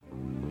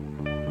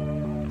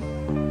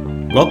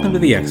Welcome to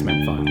the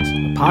X-Men Files,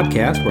 a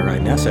podcast where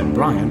Inessa and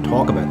Brian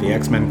talk about the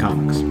X-Men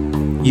comics.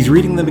 He's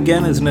reading them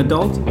again as an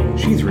adult,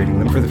 she's reading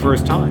them for the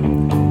first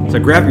time. So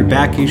grab your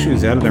back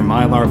issues out of their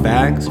Mylar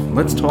bags, and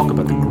let's talk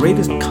about the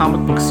greatest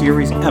comic book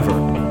series ever,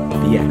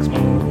 the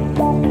X-Men.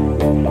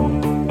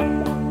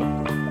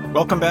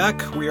 Welcome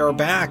back. We are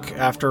back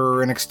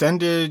after an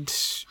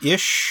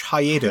extended-ish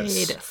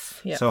hiatus.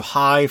 Yep. So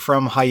hi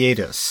from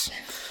hiatus.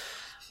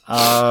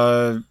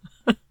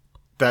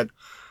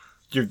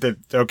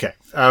 Okay.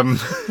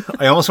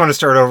 I almost want to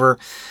start over.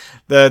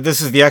 This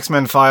is the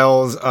X-Men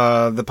Files,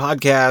 the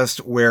podcast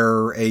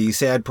where a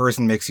sad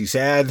person makes you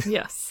sad.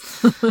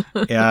 Yes.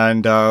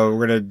 And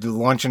we're going to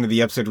launch into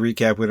the episode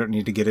recap. We don't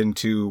need to get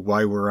into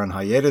why we're on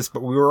hiatus,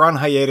 but we were on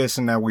hiatus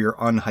and now we are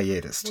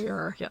unhiatused. We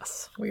are,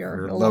 yes. We are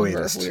We're no longer.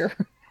 low-atist.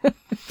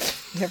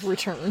 We have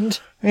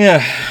returned.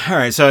 Yeah. All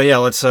right. So yeah,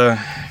 let's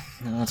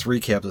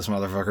recap this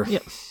motherfucker.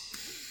 Yep.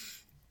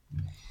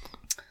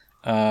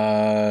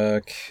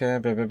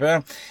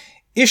 Okay.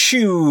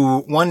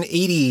 Issue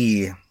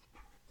 180.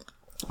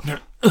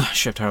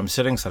 Shift how I'm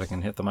sitting so that I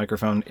can hit the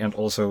microphone and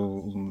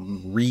also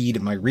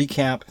read my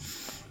recap.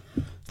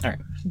 All right.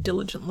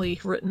 Diligently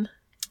written.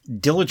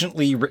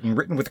 Diligently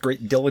written with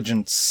great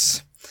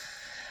diligence.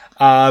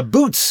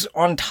 Boots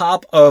on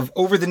top of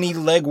over-the-knee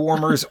leg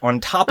warmers on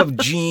top of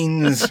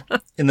jeans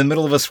in the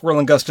middle of a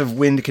swirling gust of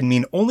wind can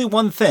mean only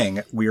one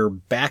thing. We're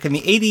back in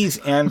the 80s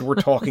and we're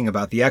talking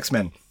about the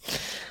X-Men.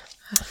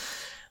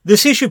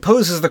 This issue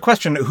poses the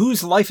question,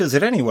 whose life is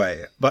it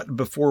anyway? But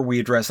before we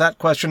address that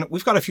question,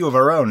 we've got a few of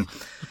our own.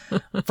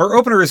 For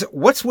openers,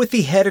 what's with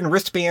the head and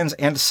wristbands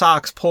and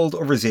socks pulled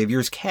over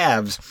Xavier's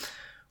calves?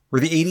 Were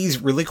the 80s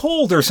really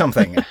cold or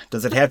something?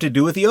 Does it have to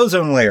do with the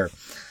ozone layer?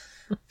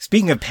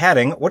 Speaking of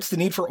padding, what's the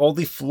need for all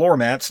the floor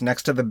mats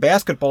next to the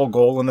basketball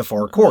goal in the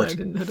far court? I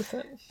didn't notice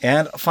that.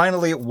 And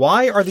finally,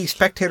 why are the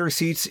spectator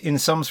seats in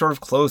some sort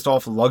of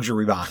closed-off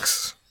luxury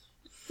box?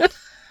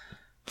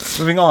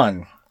 Moving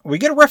on. We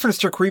get a reference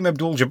to Kareem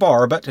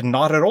Abdul-Jabbar, but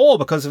not at all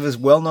because of his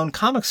well-known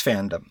comics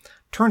fandom.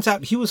 Turns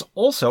out he was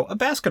also a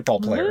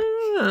basketball player.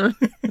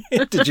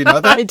 Did you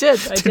know that? I did.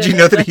 Did you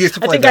know that he used to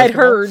play basketball? I think I'd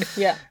heard,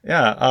 yeah.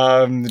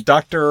 Yeah,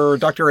 Dr.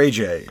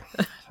 AJ.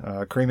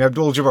 Kareem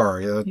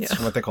Abdul-Jabbar, that's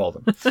what they called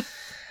him.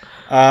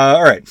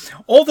 All right.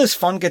 All this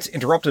fun gets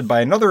interrupted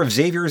by another of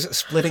Xavier's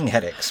splitting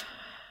headaches.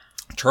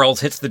 Charles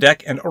hits the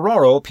deck and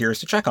Aurora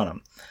appears to check on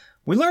him.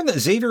 We learn that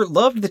Xavier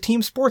loved the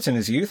team sports in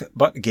his youth,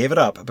 but gave it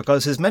up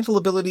because his mental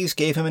abilities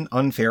gave him an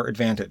unfair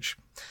advantage.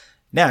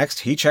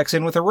 Next, he checks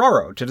in with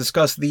Aurora to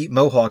discuss the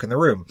Mohawk in the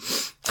room.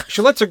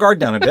 She lets her guard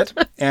down a bit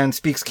and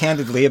speaks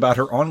candidly about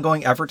her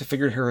ongoing effort to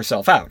figure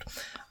herself out,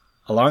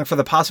 allowing for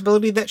the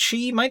possibility that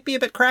she might be a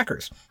bit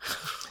crackers.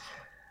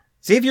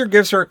 Xavier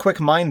gives her a quick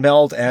mind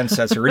meld and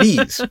sets her at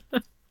ease.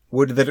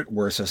 Would that it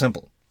were so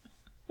simple.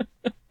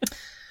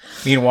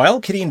 Meanwhile,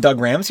 Kitty and Doug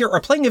Ramsey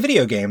are playing a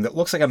video game that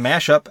looks like a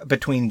mashup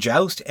between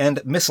Joust and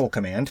Missile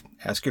Command.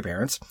 Ask your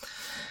parents.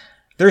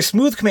 Their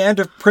smooth command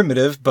of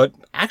primitive, but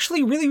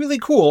actually really, really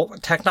cool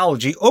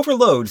technology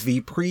overloads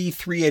the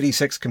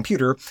pre-386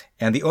 computer,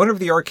 and the owner of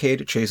the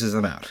arcade chases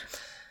them out.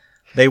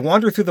 They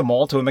wander through the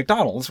mall to a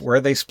McDonald's, where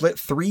they split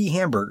 3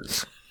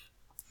 hamburgers.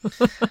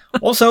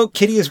 Also,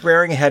 Kitty is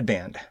wearing a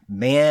headband.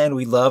 Man,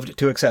 we loved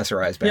to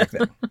accessorize back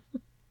then.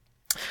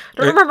 I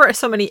don't remember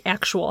so many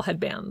actual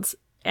headbands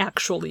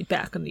actually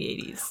back in the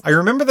 80s. I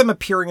remember them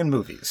appearing in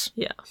movies.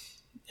 Yeah.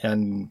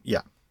 And,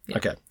 yeah.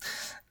 Okay.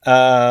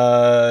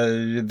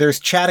 There's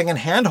chatting and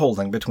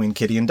hand-holding between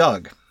Kitty and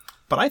Doug.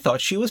 But I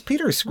thought she was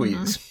Peter's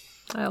squeeze.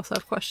 Mm-hmm. I also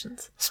have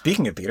questions.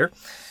 Speaking of Peter,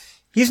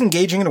 he's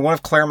engaging in one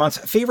of Claremont's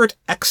favorite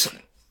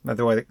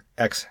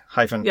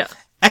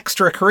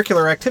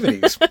extracurricular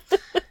activities.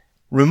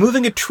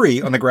 Removing a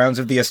tree on the grounds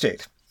of the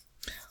estate.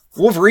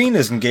 Wolverine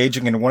is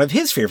engaging in one of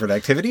his favorite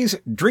activities,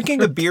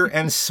 drinking a beer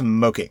and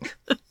smoking.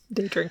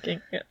 Day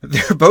drinking, yeah.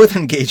 They're both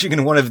engaging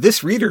in one of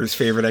this reader's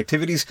favorite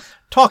activities,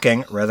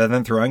 talking rather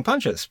than throwing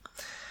punches.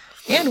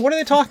 And what are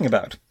they talking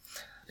about?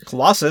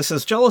 Colossus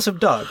is jealous of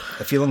Doug,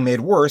 a feeling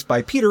made worse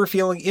by Peter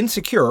feeling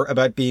insecure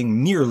about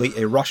being merely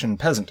a Russian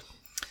peasant.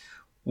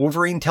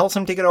 Wolverine tells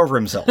him to get over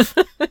himself.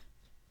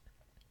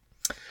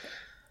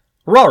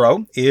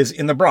 Aurora is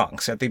in the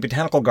Bronx at the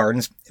Botanical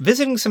Gardens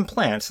visiting some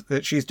plants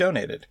that she's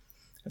donated.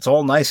 It's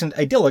all nice and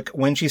idyllic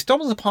when she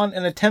stumbles upon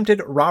an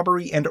attempted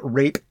robbery and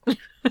rape.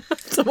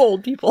 Some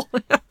old people.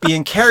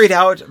 Being carried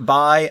out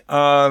by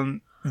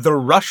the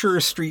Rusher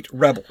Street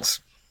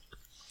Rebels.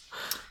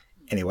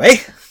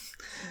 Anyway,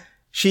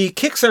 she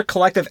kicks their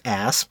collective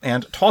ass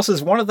and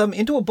tosses one of them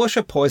into a bush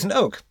of poison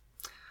oak.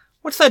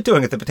 What's that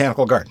doing at the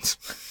Botanical Gardens?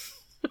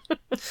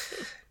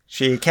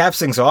 She caps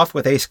things off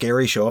with a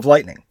scary show of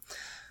lightning.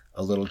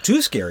 A little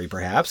too scary,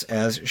 perhaps,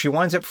 as she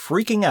winds up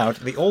freaking out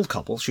the old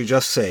couple she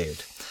just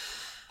saved.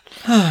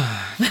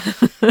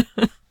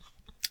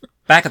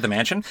 Back at the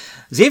mansion,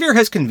 Xavier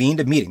has convened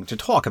a meeting to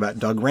talk about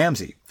Doug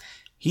Ramsey.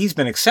 He's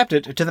been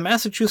accepted to the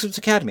Massachusetts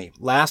Academy,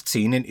 last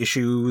seen in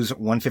issues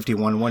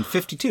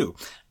 151-152.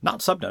 Not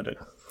subnoted.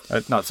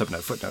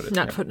 Footnoted.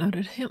 Not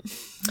footnoted, yep.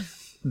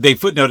 they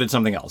footnoted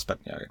something else, but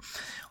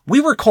we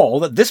recall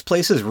that this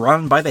place is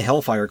run by the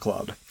Hellfire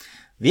Club.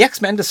 The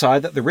X-Men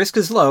decide that the risk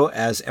is low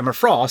as Emma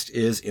Frost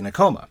is in a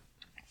coma.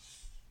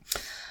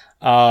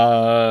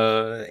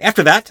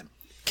 After that,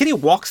 Kitty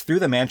walks through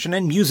the mansion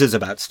and muses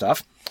about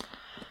stuff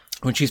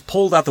when she's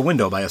pulled out the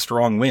window by a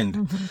strong wind.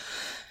 Mm-hmm.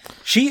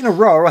 She and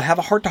Aurora have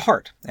a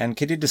heart-to-heart, and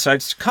Kitty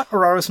decides to cut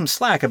Aurora some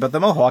slack about the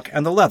Mohawk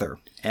and the leather,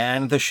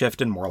 and the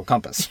shift in moral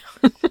compass.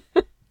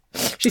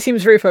 She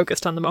seems very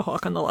focused on the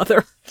Mohawk and the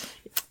leather.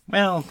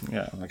 Well,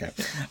 yeah, okay.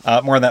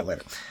 More on that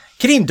later.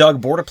 Kitty and Doug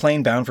board a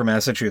plane bound for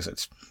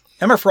Massachusetts.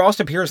 Emma Frost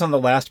appears on the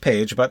last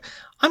page, but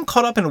I'm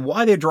caught up in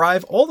why they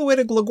drive all the way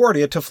to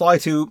LaGuardia to fly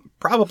to,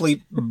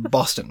 probably,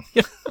 Boston.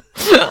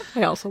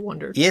 I also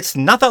wondered. It's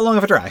not that long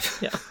of a drive.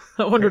 Yeah,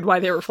 I wondered why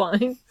they were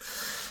flying.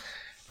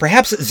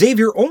 Perhaps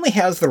Xavier only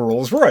has the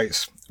Rolls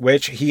Royce,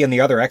 which he and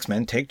the other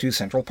X-Men take to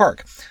Central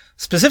Park.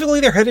 Specifically,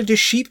 they're headed to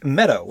Sheep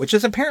Meadow, which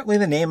is apparently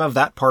the name of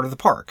that part of the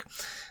park.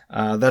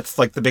 That's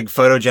like the big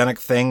photogenic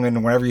thing,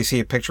 and whenever you see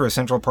a picture of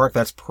Central Park,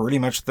 that's pretty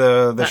much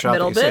the shot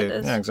that you see.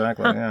 Is... Yeah,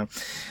 exactly, yeah.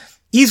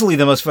 Easily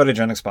the most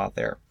photogenic spot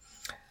there.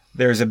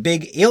 There's a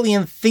big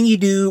alien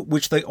thingy-do,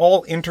 which they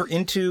all enter,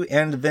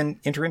 and then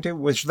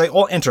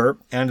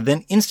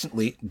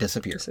instantly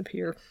disappear.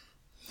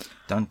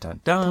 Dun,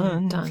 dun,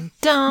 dun. Dun,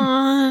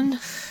 dun.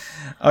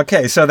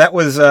 Okay, so that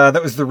was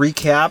the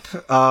recap.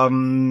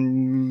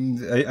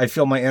 I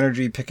feel my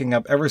energy picking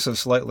up ever so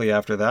slightly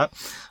after that.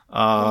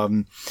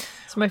 Go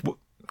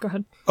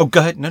ahead. Oh,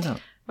 go ahead. No.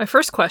 My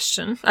first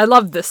question. I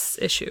love this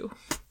issue.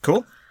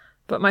 Cool.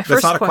 But my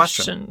first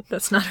question.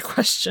 That's not a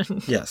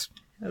question. Yes.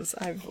 As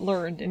I've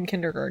learned in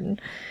kindergarten.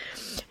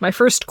 My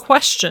first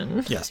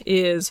question yes.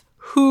 is,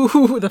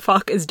 who the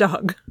fuck is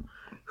Doug?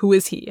 Who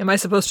is he? Am I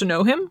supposed to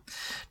know him?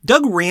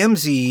 Doug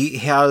Ramsey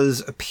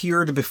has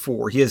appeared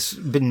before. He has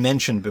been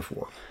mentioned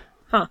before.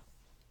 Huh.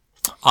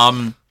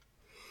 I'm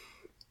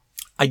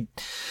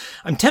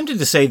tempted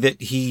to say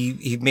that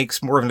he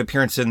makes more of an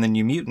appearance in the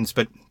New Mutants,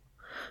 but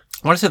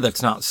I want to say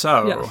that's not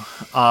so.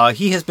 Yeah.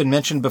 He has been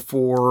mentioned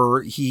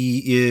before.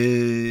 He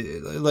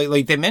is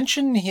like they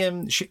mention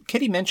him.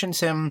 Kitty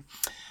mentions him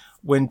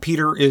when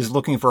Peter is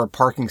looking for a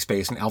parking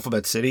space in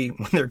Alphabet City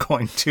when they're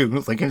going to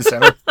Lincoln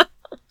Center.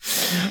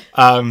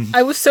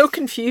 I was so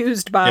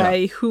confused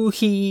by who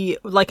he,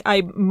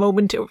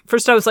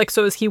 first I was like,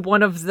 so is he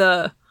one of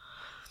the,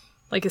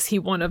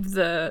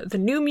 the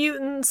New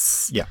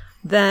Mutants? Yeah.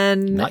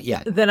 Then, not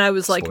yet. Then I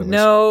was like, Spoilers.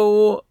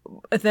 No.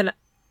 Then I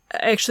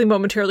actually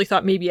momentarily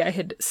thought maybe I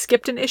had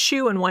skipped an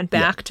issue and went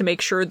back to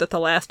make sure that the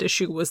last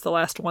issue was the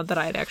last one that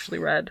I had actually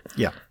read.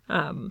 Yeah.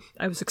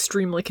 I was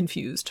extremely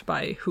confused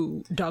by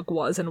who Doug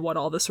was and what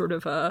all the sort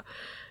of,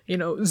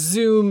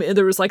 zoom,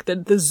 there was like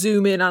the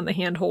zoom in on the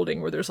hand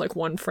holding where there's like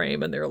one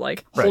frame and they're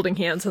like holding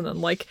hands, and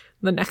then like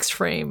the next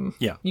frame,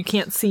 you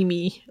can't see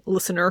me,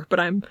 listener, but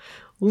I'm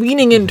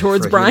leaning in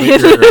towards Brian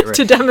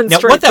to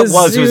demonstrate. Now, what that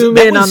was zoom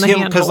that in was on the him,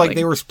 hand because like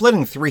they were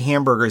splitting 3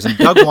 hamburgers and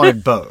Doug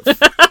wanted both.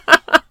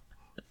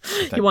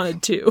 He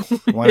wanted 2.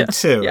 Wanted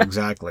 2,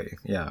 exactly.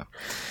 Yeah.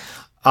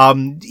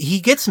 He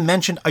gets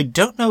mentioned. I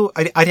don't know.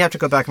 I'd have to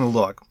go back and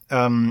look.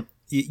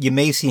 You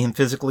may see him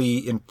physically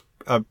in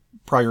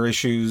prior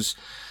issues.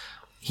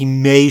 He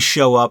may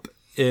show up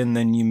in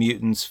the New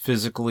Mutants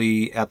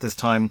physically at this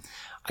time.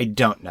 I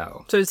don't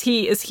know. So is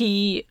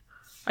he?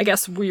 I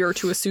guess we are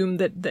to assume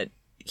that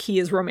he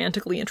is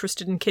romantically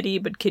interested in Kitty,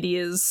 but Kitty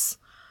is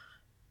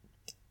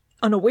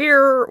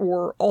unaware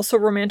or also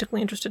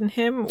romantically interested in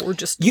him, or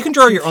just you can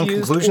draw your own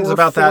conclusions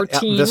about 14. That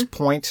at this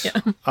point. Yeah.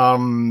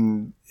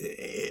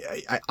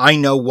 I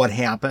know what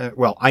happened.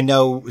 Well, I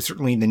know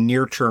certainly in the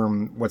near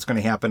term what's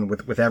going to happen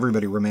with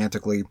everybody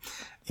romantically,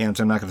 and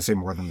so I'm not going to say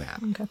more than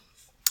that. Okay.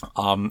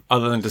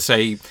 Other than to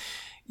say,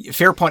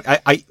 fair point.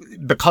 I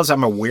because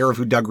I'm aware of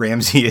who Doug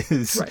Ramsey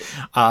is,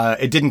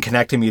 it didn't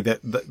connect to me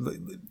that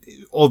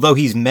although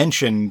he's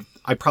mentioned,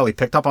 I probably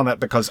picked up on that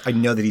because I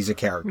know that he's a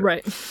character.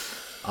 Right.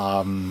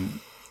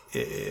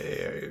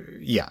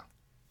 Yeah,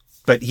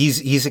 but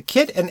he's a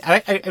kid,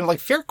 and like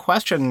fair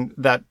question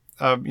that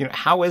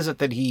how is it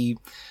that he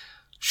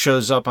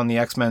shows up on the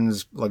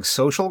X-Men's like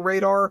social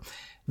radar?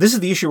 This is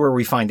the issue where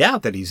we find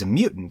out that he's a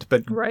mutant,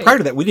 but prior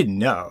to that we didn't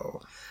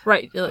know.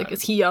 Right, like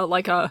is he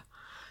like a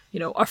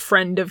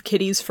friend of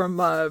Kitty's from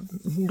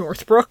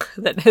Northbrook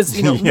that has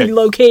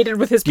relocated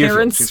with his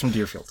parents? She's from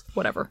Deerfield.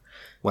 Whatever.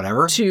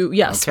 Whatever?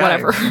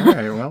 Whatever. All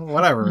right, well,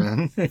 whatever,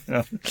 man.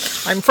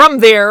 I'm from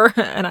there,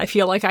 and I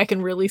feel like I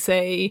can really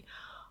say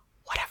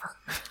whatever.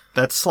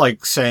 That's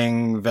like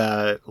saying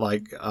that,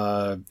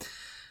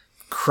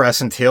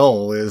 Crescent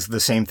Hill is the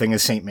same thing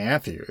as St.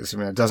 Matthews. I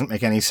mean, it doesn't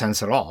make any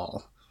sense at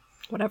all.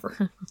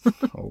 Whatever.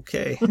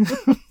 Okay.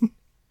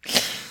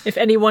 If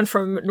anyone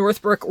from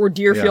Northbrook or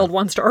Deerfield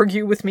wants to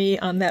argue with me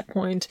on that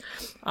point,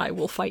 I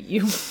will fight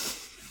you.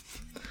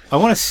 I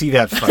want to see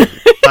that fight.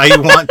 I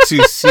want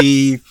to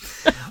see,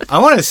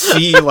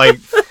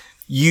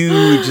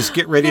 you just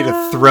get ready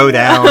to throw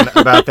down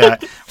about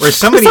that. Where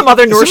some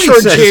other North Shore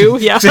Jew,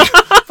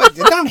 But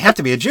it don't have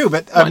to be a Jew,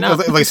 but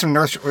like some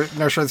North Shore,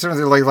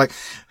 they're like,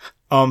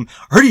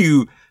 heard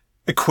you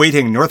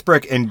equating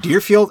Northbrook and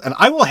Deerfield, and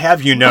I will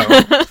have you know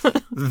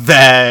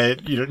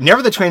that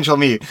never the twain shall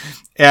meet.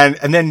 And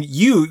then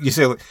you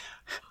say, "Oh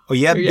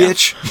yeah,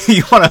 bitch,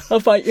 you wanna? I'll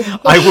fight you.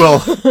 I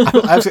will."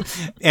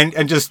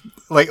 And just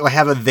like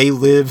have a They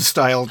Live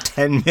style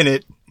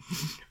 10-minute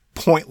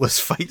pointless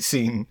fight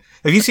scene.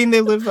 Have you seen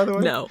They Live, by the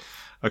way? No.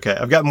 Okay,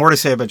 I've got more to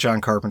say about John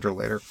Carpenter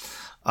later.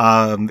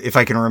 If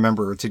I can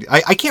remember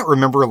I can't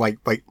remember like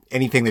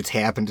anything that's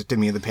happened to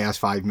me in the past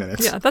 5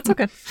 minutes. Yeah, that's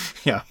okay.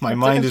 Yeah, my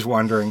mind is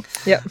wandering.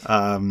 Yeah.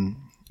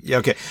 Yeah.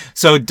 Okay.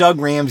 So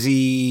Doug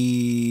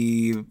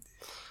Ramsey,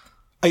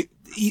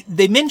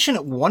 they mention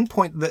at one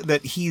point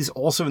that he's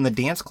also in the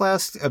dance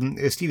class,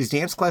 Stevie's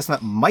dance class, and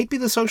that might be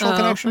the social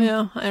connection.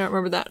 Yeah, I don't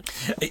remember that.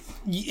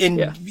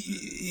 And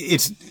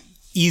it's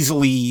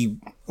easily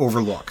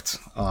overlooked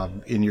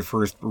in your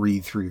first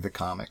read through the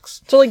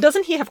comics. So, like,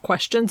 doesn't he have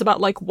questions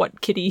about, like,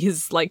 what Kitty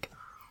is, like,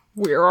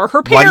 where are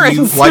her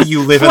parents? Why do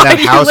you live in that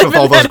house with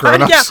all those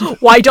grown-ups? Yeah,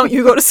 why don't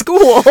you go to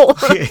school?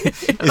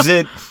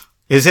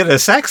 Is it a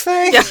sex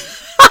thing? Yeah.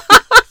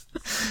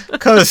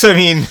 Because, I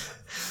mean...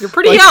 You're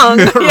pretty young.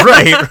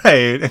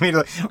 Right. I mean,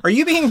 like, are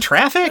you being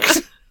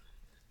trafficked?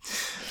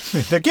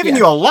 They're giving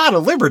you a lot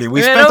of liberty.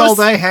 We spent all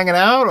day hanging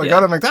out. We go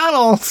to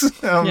McDonald's.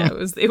 Yeah,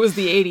 it was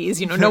the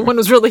 80s. No one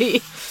was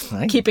really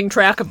keeping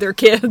track of their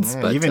kids.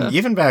 Yeah, but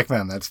even back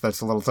then,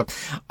 that's a little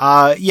tough.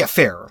 Yeah,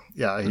 fair.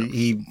 Yeah,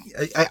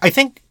 I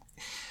think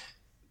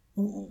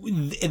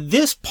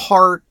this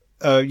part,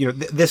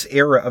 this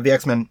era of the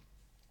X-Men.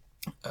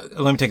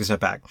 Let me take a step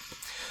back.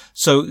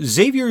 So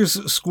Xavier's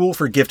School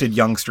for Gifted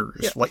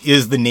Youngsters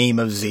is the name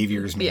of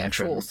Xavier's mansion,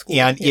 actual school.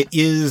 And it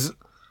is,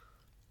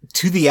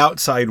 to the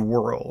outside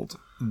world,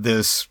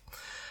 this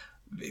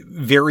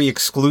very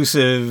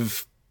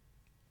exclusive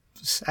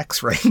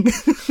sex ring.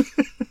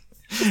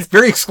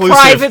 Very exclusive.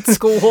 Private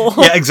school.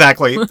 Yeah,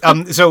 exactly.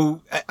 So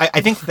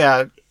I think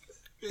that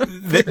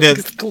the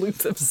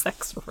exclusive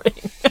sex ring.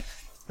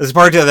 As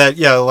part of that,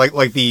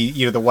 like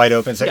the the wide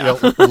open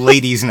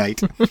ladies'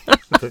 night at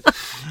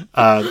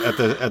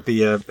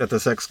the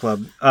sex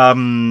club.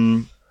 What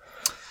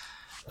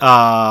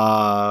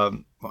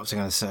was I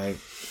going to say?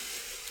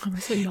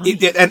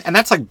 And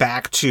that's like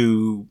back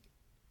to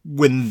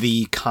when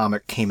the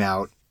comic came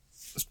out,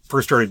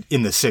 first started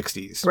in the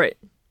 60s. Right.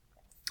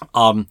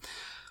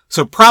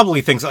 So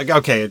probably things like,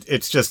 okay,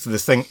 it's just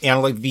this thing.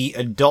 And like the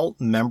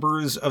adult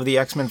members of the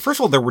X-Men,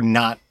 first of all, there were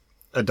not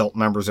adult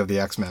members of the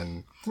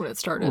X-Men. When it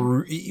started.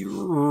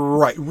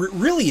 Right.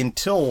 Really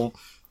until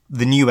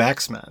the new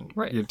X-Men.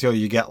 Right. Until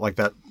you get like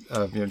that,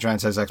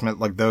 giant size X-Men,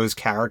 like those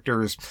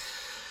characters.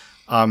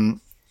 A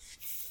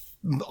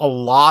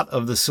lot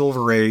of the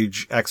Silver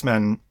Age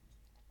X-Men,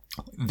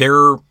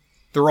 they're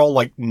all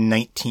like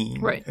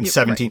 19 and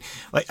 17.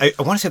 Right. Like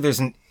I want to say there's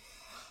an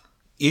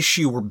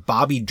issue where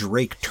Bobby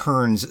Drake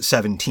turns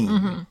 17.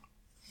 Mm-hmm.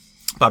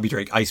 Bobby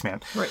Drake,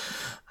 Iceman. Right.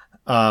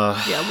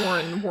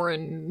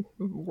 Warren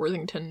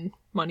Worthington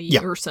Money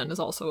Urson is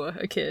also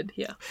a kid.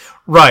 Yeah.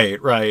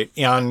 Right.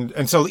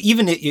 And so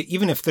even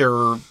if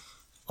they're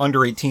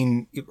under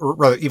 18, or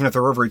rather, even if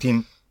they're over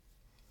 18,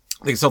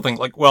 they still think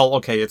like, well,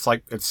 okay, it's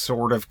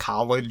sort of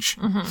college.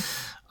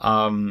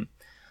 Mm-hmm.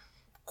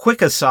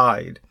 Quick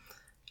aside,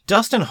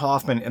 Dustin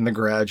Hoffman in The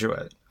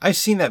Graduate. I've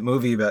seen that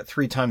movie about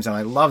 3 times, and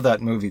I love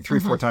that movie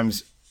 4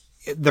 times.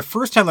 The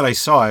first time that I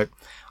saw it,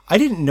 I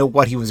didn't know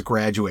what he was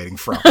graduating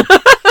from.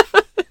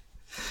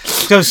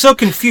 So I was so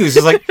confused.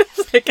 It's like,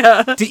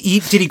 did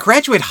he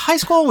graduate high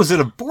school? Was it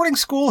a boarding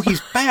school? He's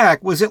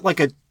back. Was it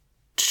like a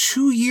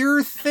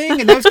 2-year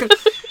thing? And now it's gonna,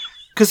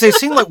 because they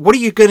seem like, what are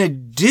you going to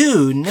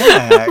do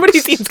next? But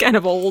he seems kind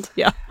of old.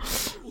 Yeah.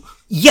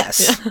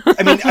 Yes. Yeah.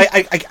 I mean,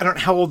 I don't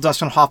know how old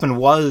Dustin Hoffman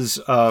was.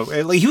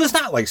 Like, he was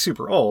not like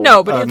super old.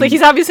 No, but like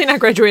he's obviously not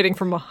graduating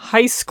from a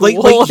high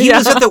school. Like he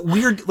was at that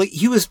weird, like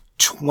he was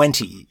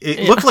 20.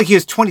 It looked like he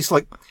was 20. So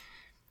like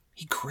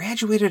he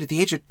graduated at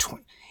the age of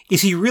 20.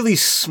 Is he really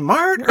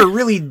smart or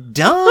really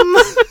dumb?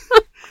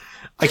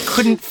 I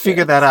couldn't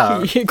figure that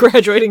out. He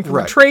graduating from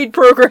a trade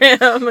program.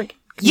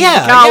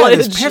 College.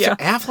 His parents are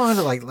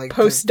affluent, like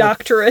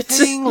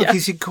postdoctorate. Like,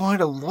 is he going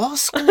to law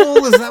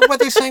school? Is that what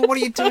they're saying? What are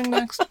you doing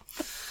next?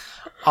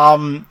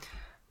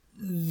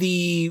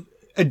 The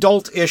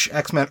adult-ish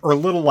X-Men are a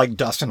little like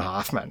Dustin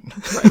Hoffman,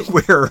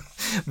 where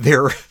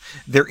they're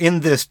in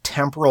this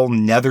temporal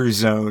nether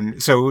zone.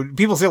 So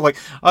people say like,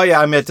 "Oh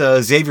yeah, I'm at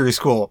Xavier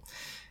School."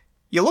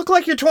 You look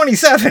like you're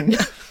 27.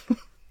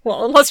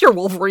 Well, unless you're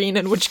Wolverine,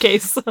 in which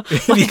case, are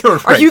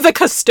you the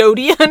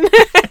custodian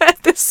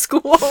at this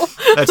school?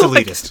 That's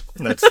elitist.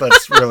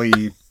 That's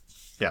really,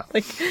 yeah.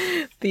 Like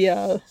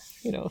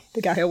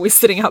the guy always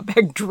sitting out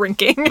back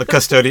drinking. The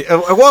custodian.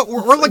 Well,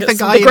 we're like the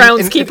guy, the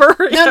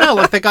groundskeeper. No,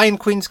 like the guy in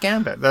Queen's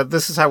Gambit.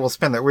 This is how we'll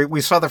spend it.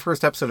 We saw the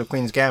first episode of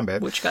Queen's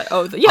Gambit. Which guy?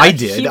 Oh, I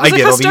did. He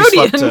was a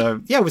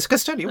custodian. It was a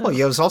custodian. Well,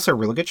 he was also a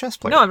really good chess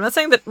player. No, I'm not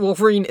saying that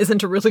Wolverine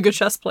isn't a really good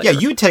chess player. Yeah,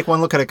 you'd take one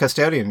look at a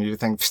custodian and you'd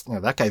think,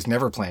 that guy's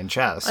never playing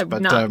chess. I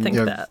would not think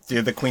that.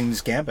 The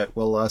Queen's Gambit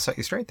will set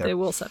you straight there. They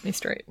will set me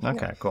straight.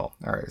 Okay, cool.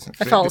 All right.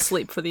 I fell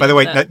asleep for the. By the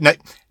way,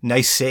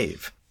 nice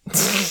save.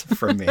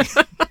 from me.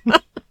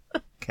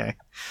 Okay.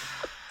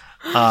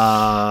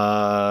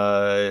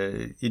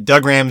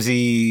 Doug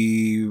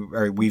Ramsey. All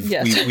right,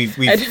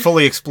 we've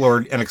fully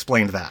explored and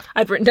explained that.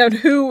 I'd written down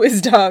who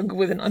is Doug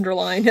with an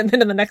underline, and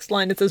then in the next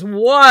line it says,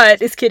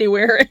 "What is Kitty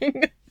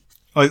wearing?"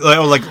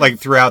 Like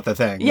throughout the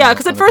thing. Yeah,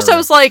 because at first I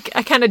was like,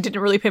 I kind of didn't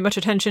really pay much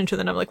attention to.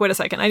 Then I'm like, wait a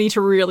second, I need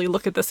to really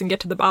look at this and get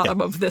to the bottom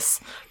of this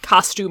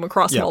costume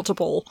across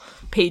multiple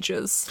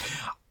pages.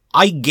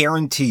 I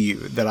guarantee you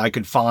that I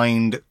could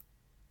find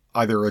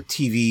either a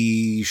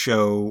TV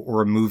show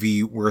or a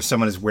movie where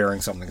someone is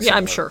wearing something similar. Yeah,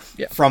 I'm sure.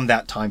 Yeah. From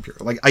that time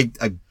period. Like,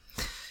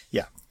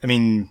 I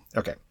mean,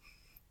 okay.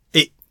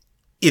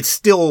 It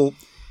still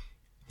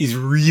is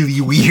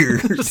really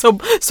weird. So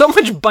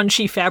much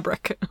bunchy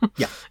fabric.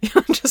 Yeah.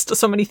 Just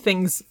so many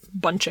things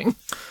bunching.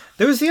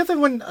 There was the other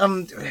one,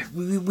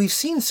 we've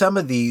seen some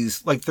of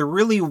these, like the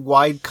really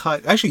wide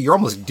cut. Actually, you're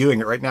almost doing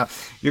it right now.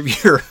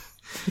 You're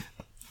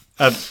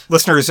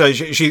listeners,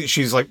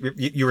 she's like,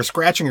 you were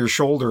scratching your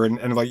shoulder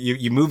and like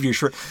you moved your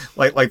shirt,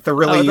 like the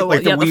really, the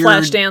weird, the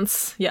flash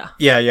dance. Yeah.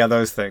 Yeah,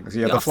 those things.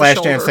 Yeah, the flash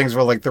dance things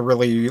were like the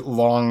really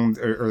long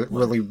or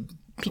really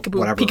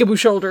peekaboo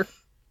shoulder.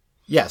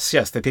 Yes,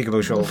 the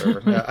peekaboo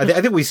shoulder. Yeah,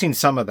 I think we've seen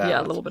some of that. Yeah,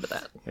 a little bit of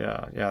that.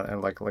 Yeah,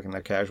 and like in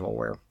the casual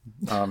wear.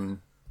 The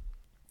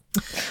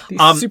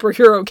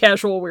superhero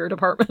casual wear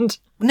department.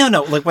 No,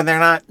 like when they're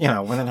not,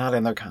 when they're not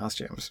in their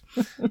costumes.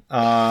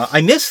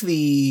 I miss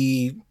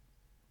the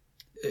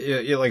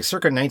like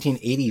circa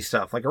 1980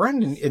 stuff, like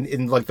around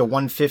in like the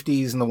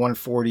 150s and the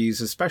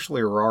 140s,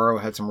 especially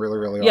Aurora had some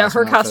really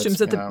awesome her costumes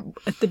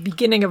outfits, at the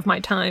beginning of my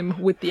time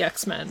with the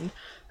X-Men.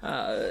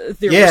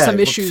 There were some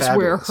issues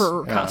where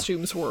her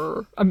costumes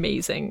were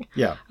amazing.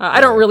 Yeah, I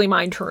don't really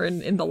mind her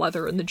in the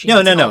leather and the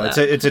jeans. No.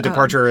 It's a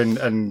departure and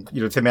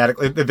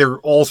thematically there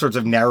are all sorts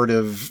of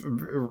narrative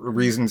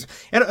reasons,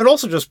 and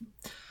also just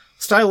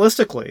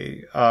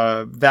stylistically,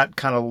 that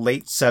kind of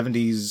late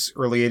 70s,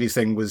 early 80s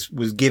thing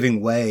was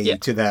giving way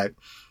to that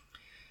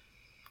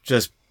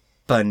just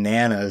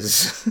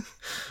bananas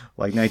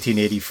like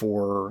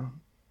 1984,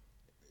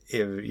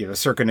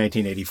 circa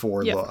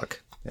 1984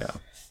 look. Yeah.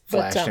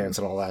 Flashdance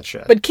and all that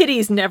shit. But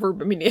Kitty's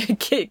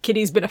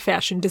Kitty's been a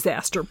fashion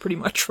disaster pretty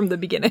much from the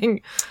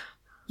beginning.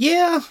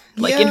 Yeah.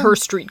 In her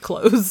street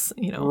clothes,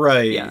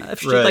 Right. Yeah. If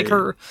she, like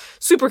her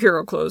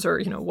superhero clothes or,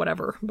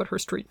 whatever, but her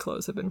street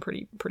clothes have been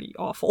pretty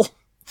awful.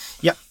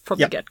 Yep. From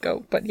the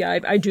get-go. But yeah,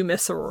 I do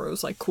miss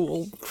Aurora's like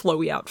cool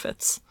flowy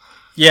outfits.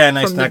 Yeah,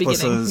 nice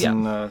necklaces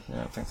and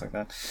things like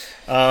that.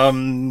 All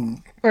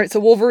right, so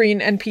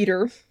Wolverine and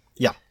Peter.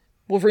 Yeah.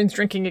 Wolverine's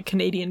drinking a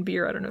Canadian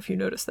beer. I don't know if you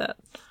noticed that.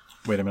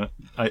 Wait a minute.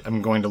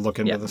 I'm going to look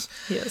into this.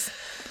 He is.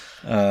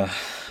 Because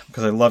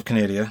I love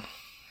Canada.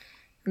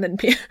 And then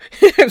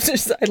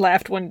I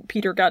laughed when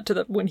Peter got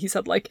to when he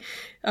said like,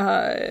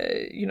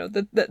 that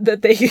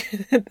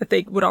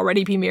they would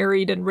already be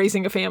married and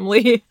raising a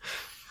family.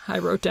 I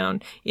wrote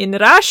down, in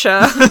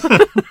Russia,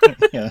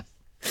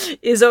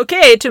 is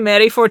okay to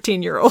marry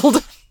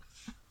 14-year-old.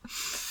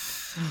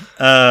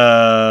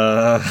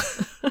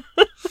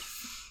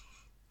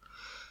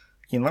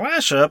 In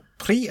Russia,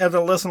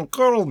 pre-adolescent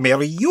girl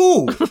marry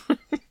you.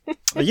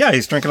 Yeah,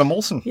 he's drinking a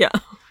Molson. Yeah.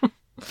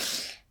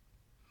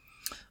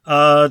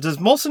 Does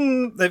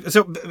Molson?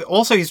 So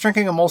also he's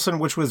drinking a Molson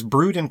which was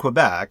brewed in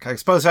Quebec. I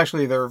suppose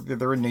actually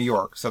they're in New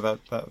York, so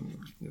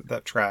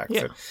that tracks.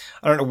 Yeah.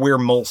 I don't know where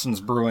Molson's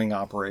brewing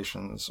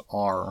operations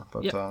are,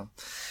 but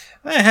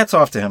hats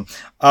off to him.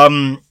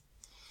 I'm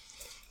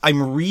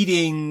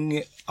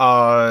reading.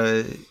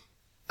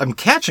 I'm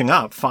catching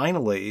up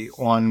finally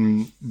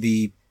on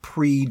the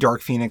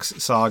pre-Dark Phoenix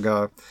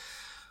saga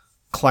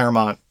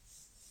Claremont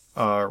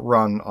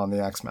run on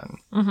the X-Men.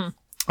 Mm-hmm.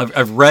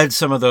 I've read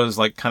some of those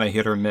like kind of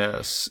hit or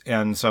miss,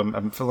 and so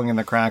I'm filling in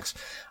the cracks.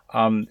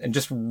 And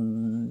just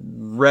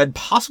read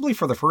possibly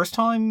for the first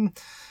time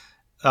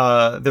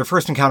their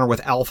first encounter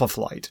with Alpha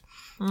Flight,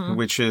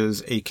 which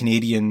is a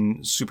Canadian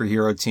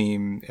superhero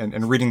team,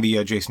 and reading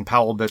the Jason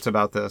Powell bits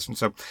about this. And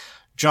so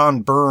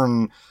John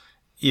Byrne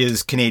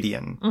is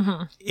Canadian,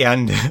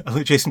 and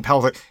Jason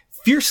Powell's like,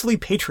 fiercely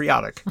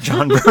patriotic,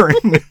 John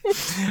Byrne.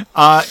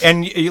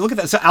 And you look at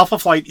that. So Alpha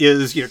Flight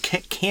is,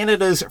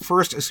 Canada's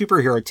first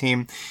superhero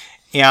team.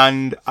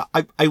 And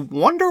I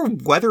wonder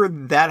whether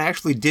that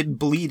actually did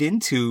bleed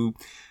into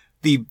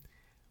the,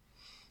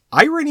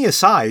 irony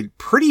aside,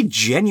 pretty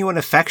genuine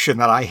affection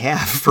that I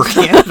have for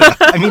Canada.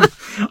 I mean,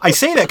 I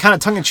say that kind of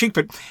tongue in cheek,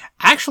 but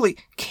actually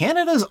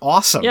Canada's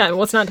awesome. Yeah.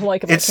 What's not to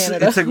like about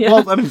Canada?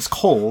 Well, I mean, it's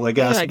cold, I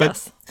guess. Yeah, I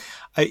guess.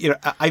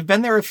 I've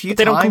been there a few times.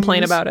 They don't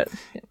complain about it.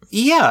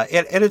 Yeah,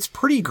 and it's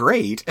pretty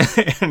great.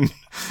 And,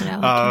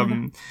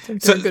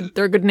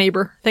 they're a good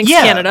neighbor. Thanks,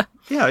 Canada.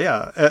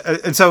 Yeah.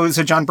 And so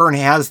John Byrne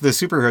has the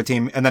superhero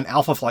team, and then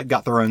Alpha Flight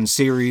got their own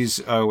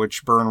series,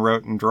 which Byrne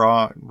wrote and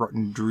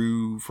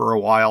drew for a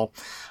while,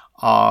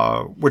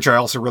 which I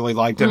also really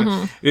liked.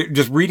 And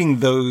just reading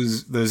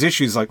those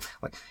issues, like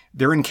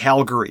they're in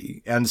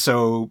Calgary, and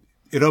so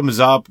it opens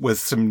up with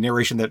some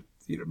narration that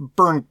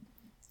Byrne.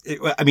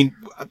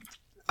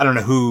 I don't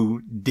know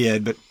who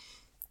did, but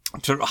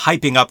sort of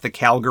hyping up the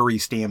Calgary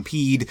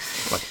Stampede,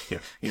 like,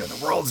 the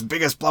world's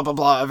biggest blah blah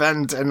blah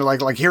event, and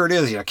like here it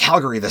is,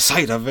 Calgary, the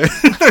site of it.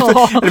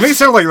 And it makes it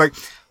sound like,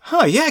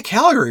 huh, yeah,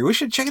 Calgary, we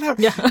should check it out.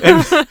 Yeah.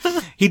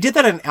 And he did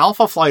that in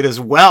Alpha Flight as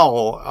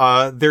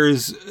well.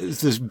 There's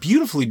this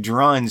beautifully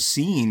drawn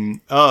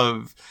scene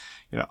of,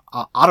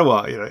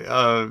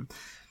 Ottawa,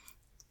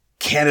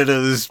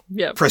 Canada's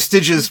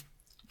prestigious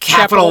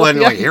capital, and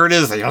like here it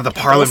is, the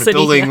Parliament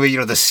building,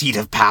 the seat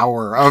of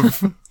power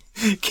of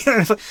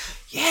Canada.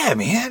 Yeah,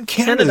 man,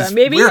 Canada.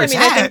 Maybe I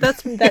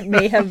think that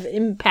may have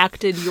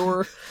impacted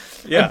your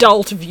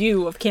adult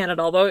view of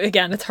Canada. Although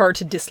again, it's hard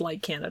to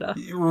dislike Canada.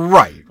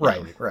 Right.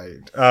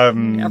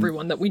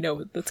 Everyone that we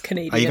know that's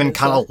Canadian. I even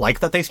kind of like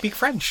that they speak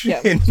French.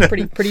 Yeah, it's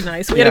pretty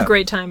nice. We had a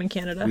great time in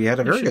Canada. We had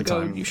a very good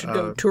time. You should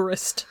go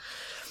tourist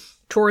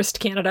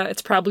Canada.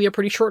 It's probably a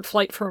pretty short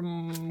flight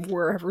from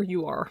wherever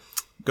you are.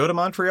 Go to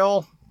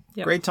Montreal.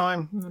 Yep. Great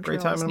time.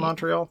 Great time in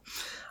Montreal.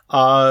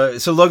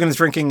 So Logan is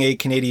drinking a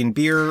Canadian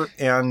beer,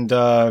 and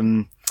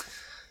I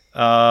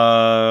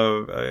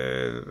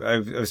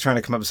was trying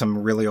to come up with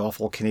some really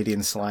awful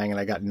Canadian slang, and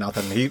I got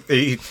nothing.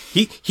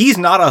 He's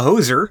not a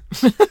hoser.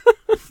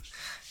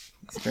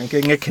 He's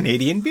drinking a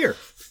Canadian beer.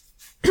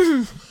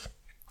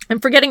 I'm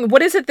forgetting,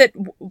 what is it that?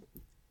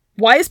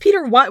 Why is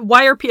Peter?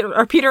 Why are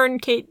Peter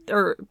and Kate,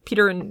 or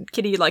Peter and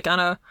Kitty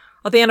are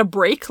they on a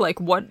break?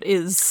 Like, what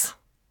is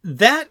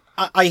that?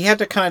 I had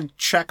to kind of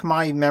check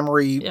my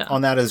memory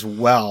on that as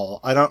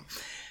well. I don't,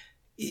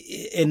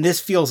 and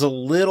this feels a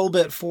little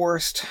bit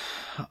forced.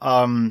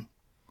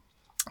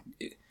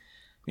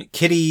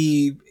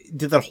 Kitty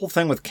did that whole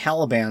thing with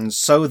Caliban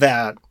so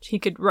that she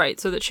could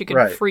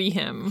free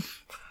him.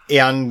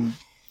 And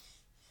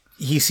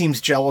he seems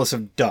jealous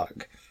of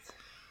Doug.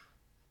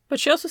 But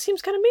she also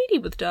seems kind of matey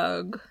with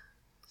Doug.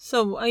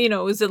 So,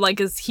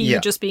 is he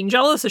just being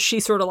jealous? Is she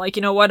sort of like,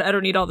 you know what, I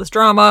don't need all this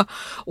drama?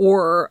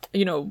 Or,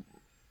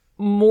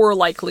 more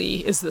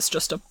likely, is this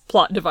just a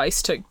plot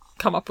device to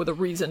come up with a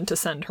reason to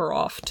send her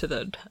off to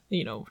the,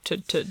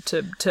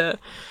 to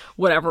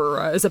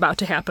whatever is about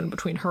to happen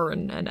between her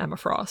and Emma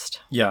Frost?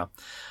 Yeah.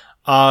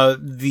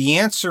 The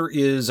answer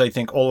is, I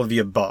think, all of the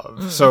above.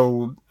 Mm.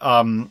 So,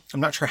 I'm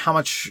not sure how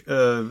much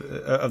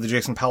of the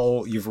Jason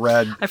Powell you've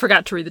read. I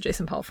forgot to read the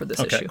Jason Powell for this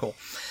issue. Okay, cool.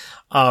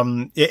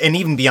 And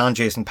even beyond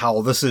Jason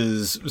Powell, this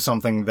is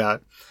something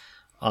that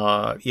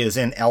is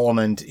an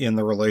element in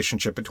the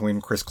relationship between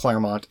Chris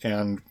Claremont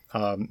and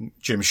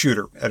Jim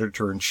Shooter,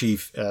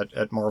 editor-in-chief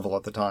at Marvel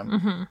at the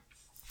time.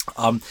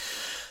 Mm-hmm.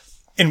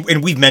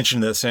 And we've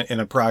mentioned this in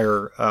a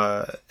prior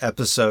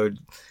episode.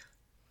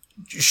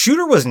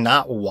 Shooter was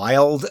not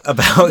wild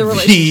about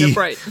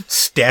the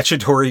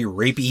statutory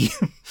rapey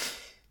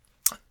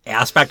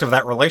aspect of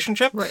that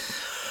relationship. Right.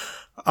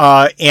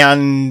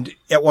 And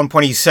at one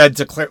point he said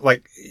to Claire,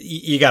 like,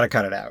 you got to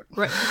cut it out.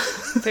 Right.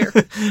 Fair.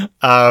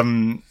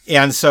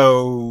 And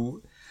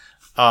so,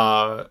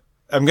 I'm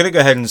going to go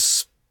ahead and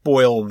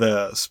spoil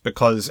this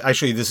because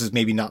actually this is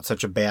maybe not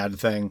such a bad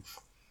thing.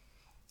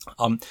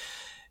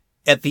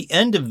 At the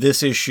end of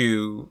this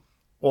issue,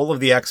 all of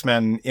the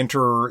X-Men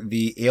enter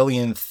the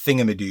alien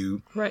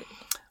thingamadoo. Right.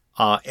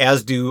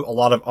 As do a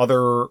lot of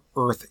other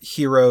Earth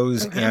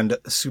heroes and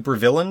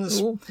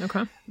supervillains. Ooh,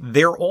 okay.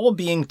 They're all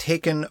being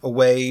taken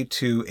away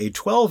to a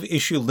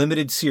 12-issue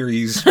limited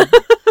series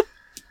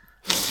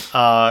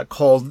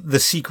called The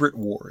Secret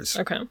Wars.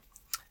 Okay.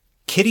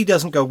 Kitty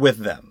doesn't go with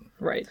them.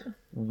 Right.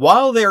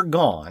 While they're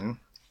gone,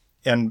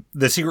 and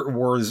The Secret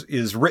Wars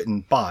is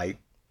written by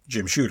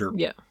Jim Shooter.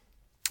 Yeah.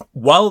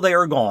 While they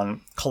are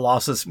gone,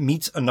 Colossus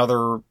meets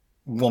another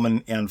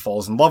woman and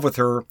falls in love with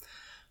her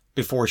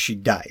before she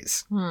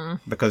dies.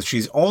 Because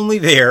she's only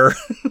there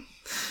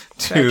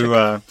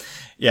to,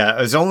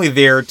 is only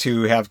there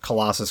to have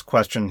Colossus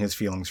question his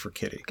feelings for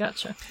Kitty.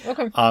 Gotcha.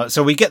 Okay.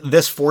 So we get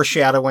this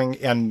foreshadowing,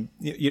 and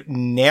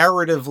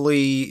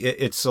narratively,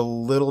 it's a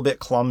little bit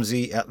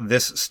clumsy at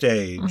this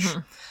stage.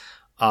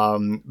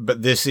 Mm-hmm.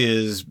 But this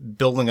is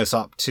building us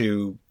up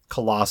to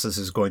Colossus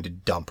is going to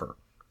dump her.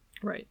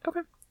 Right.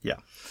 Okay. Yeah.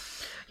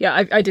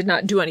 Yeah, I did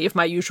not do any of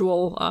my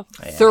usual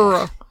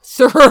thorough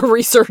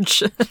research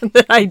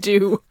that I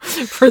do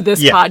for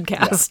this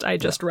podcast. Yeah. I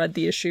just read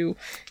the issue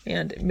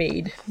and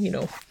made,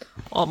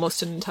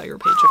 almost an entire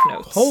page of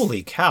notes.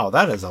 Holy cow,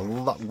 that is a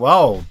lot.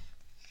 Whoa.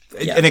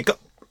 Yeah. And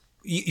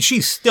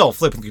she's still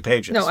flipping through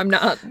pages. No, I'm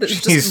not.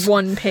 There's just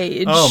one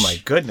page. Oh my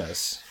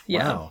goodness.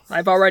 Yeah. Wow.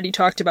 I've already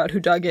talked about who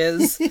Doug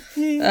is.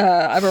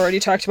 I've already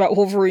talked about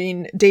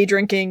Wolverine day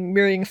drinking,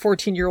 marrying a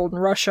 14-year-old in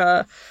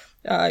Russia.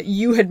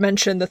 You had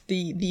mentioned that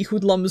the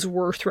hoodlums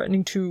were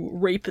threatening to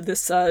rape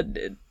this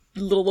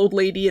little old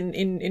lady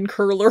in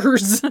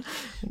curlers.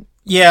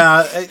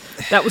 Yeah.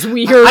 That was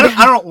weird.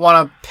 I don't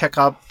want to pick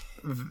up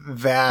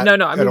that. No,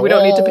 I mean, we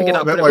don't need to pick it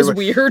up, but it was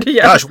weird.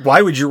 Yeah. Gosh,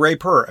 why would you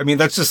rape her? I mean,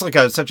 that's just like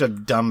such a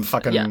dumb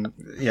fucking...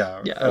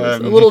 Yeah. It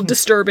was a little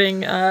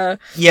disturbing. Yeah,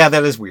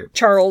 that is weird.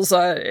 Charles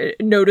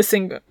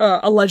noticing,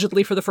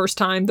 allegedly for the first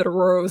time, that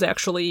Aurora was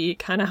actually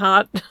kind of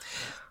hot.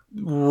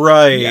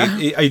 Right. Yeah.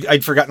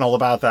 I'd forgotten all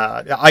about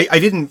that. I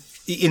didn't,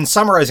 in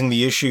summarizing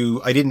the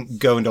issue, I didn't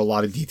go into a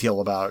lot of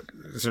detail about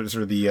sort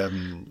of the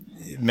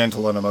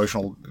mental and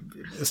emotional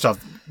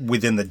stuff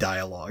within the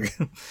dialogue.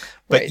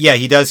 But yeah,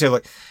 he does say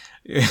like,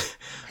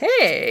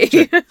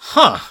 hey,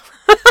 huh.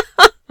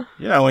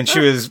 When she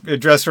was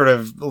dressed sort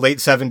of late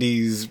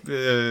 70s,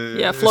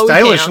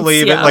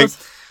 stylishly, pants, but like,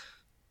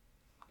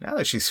 now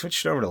that she's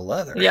switched over to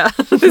leather. Yeah,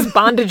 this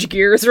bondage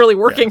gear is really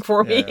working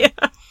for me.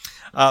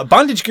 Yeah.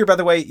 Bondage gear, by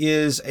the way,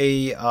 is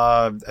a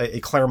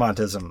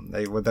Claremontism.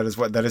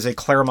 That is a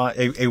Claremont,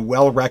 a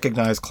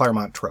well-recognized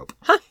Claremont trope.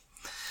 Huh.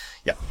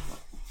 Yeah.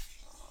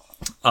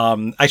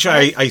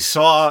 Actually, I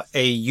saw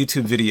a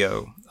YouTube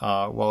video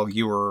while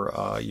you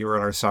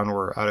and our son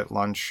were out at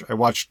lunch. I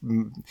watched.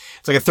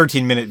 It's like a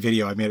 13-minute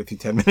video. I made it through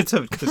 10 minutes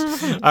of it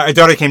because I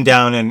thought it came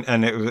down,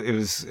 and it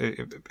was.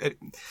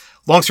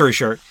 Long story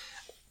short,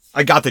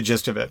 I got the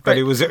gist of it, but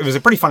it was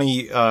a pretty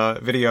funny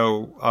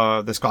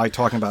video. This guy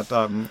talking about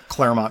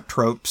Claremont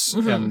tropes,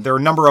 and there are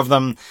a number of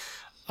them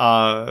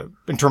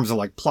in terms of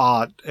like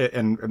plot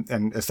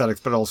and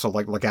aesthetics, but also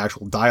like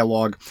actual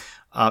dialogue.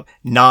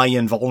 Nigh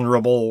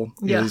invulnerable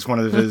is one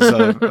of his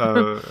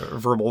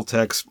verbal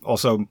tics.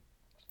 Also,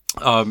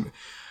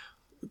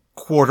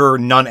 quarter,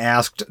 none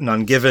asked,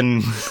 none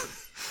given.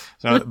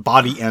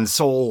 Body and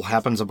soul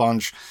happens a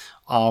bunch.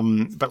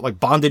 But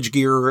like bondage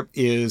gear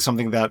is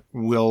something that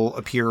will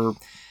appear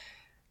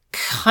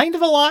kind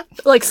of a lot.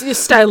 Like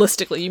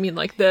stylistically, you mean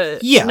like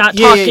not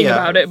talking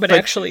about it, but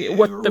actually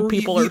what the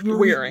people are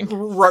wearing.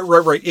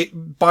 Right.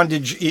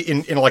 Bondage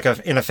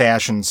in a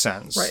fashion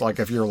sense. Right. Like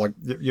if you're like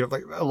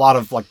a lot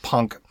of like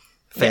punk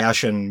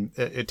fashion,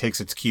 it takes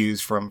its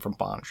cues from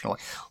bondage, like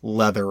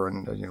leather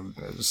and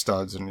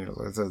studs and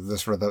the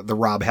sort of the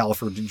Rob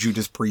Halford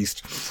Judas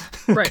Priest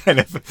kind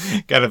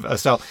of a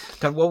style.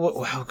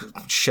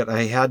 God, shit!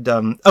 I had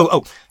the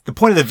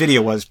point of the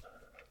video was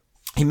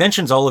he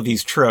mentions all of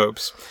these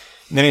tropes.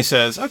 And then he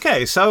says,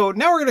 okay, so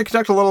now we're going to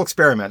conduct a little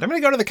experiment. I'm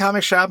going to go to the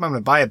comic shop. I'm going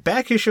to buy a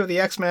back issue of the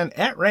X-Men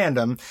at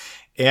random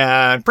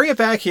and bring it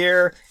back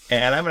here.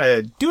 And I'm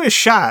going to do a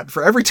shot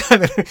for every time.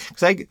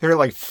 Because there are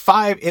like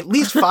at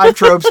least five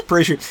tropes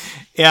per issue.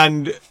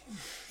 And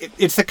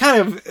it's the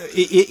kind of,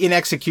 in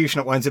execution,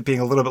 it winds up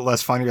being a little bit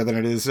less funnier than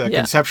it is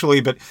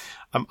conceptually. But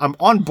I'm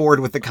on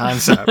board with the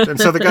concept. And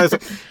so the guy's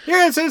like,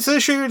 yeah, it's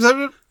issue.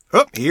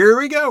 Oh, here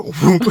we go.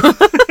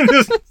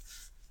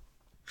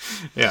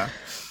 Yeah.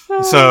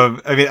 So,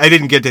 I mean, I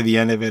didn't get to the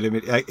end of it. I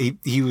mean,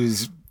 he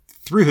was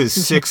through his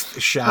sixth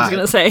shot. I was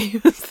going to say,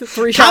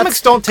 3 shots.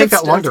 Comics don't take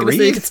that long to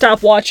read. You can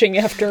stop watching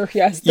after,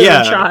 third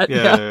shot.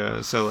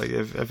 Yeah. So, like,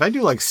 if I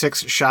do, like,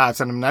 6 shots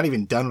and I'm not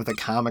even done with a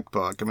comic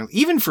book, I mean,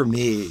 even for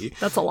me...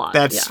 That's a lot.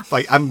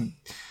 Like, I'm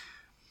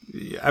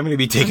going to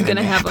be taking I'm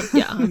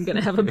going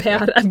to have a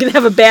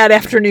bad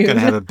afternoon. I'm going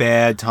to have a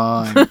bad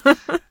time.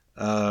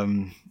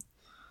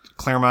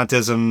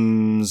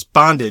 Claremontism's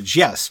bondage,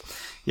 yes.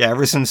 Yeah,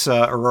 ever since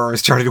Aurora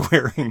started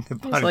wearing the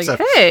bondage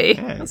stuff. Hey,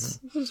 this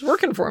is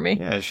working for me.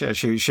 Yeah,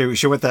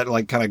 she went that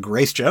like kind of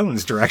Grace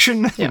Jones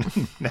direction. Yeah.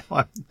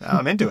 now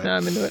I'm into it. Now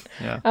I'm into it.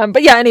 Yeah.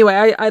 But yeah,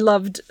 anyway, I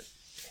loved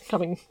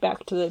coming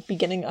back to the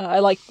beginning. I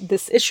liked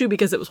this issue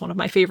because it was one of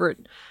my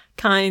favorite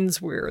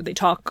kinds where they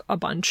talk a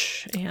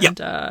bunch, and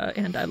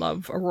I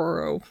love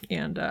Aurora,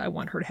 and I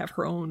want her to have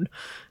her own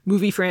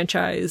movie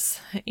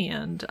franchise,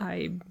 and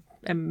I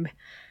am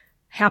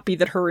happy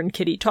that her and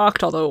Kitty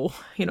talked, although,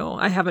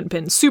 I haven't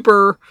been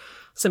super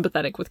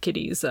sympathetic with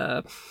Kitty's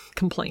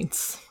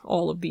complaints,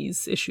 all of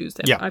these issues.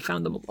 I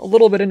found them a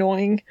little bit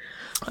annoying.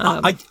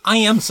 I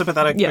am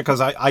sympathetic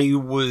because I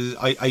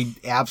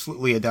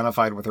absolutely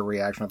identified with her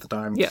reaction at the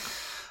time. Yeah.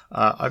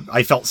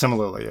 I felt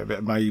similarly.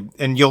 They're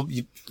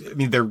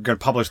going to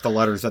publish the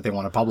letters that they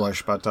want to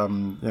publish, but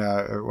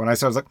when I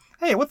saw it, I was like,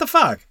 hey, what the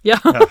fuck? Yeah.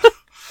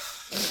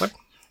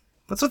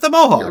 What's with the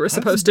Mohawk? You were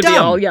supposed to be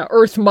all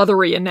Earth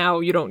mothery, and now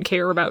you don't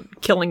care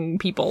about killing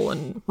people,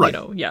 and right.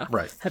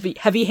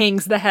 Heavy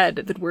hangs the head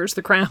that wears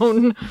the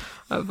crown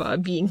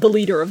of being the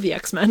leader of the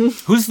X-Men.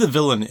 Who's the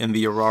villain in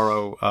the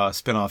Aurora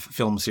spin-off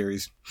film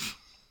series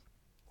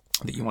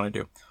that you want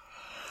to do?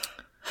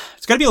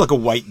 It's got to be like a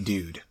white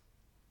dude,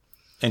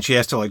 and she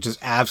has to like just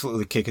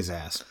absolutely kick his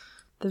ass.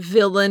 The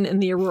villain in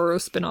the Aurora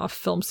spin-off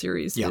film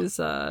series is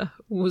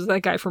was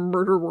that guy from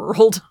Murder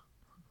World?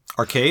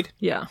 Arcade?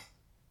 Yeah.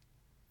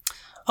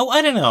 Oh,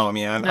 I don't know,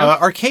 man. No?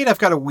 Arcade, I've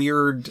got a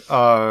weird...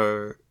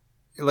 I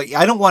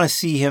don't want to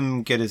see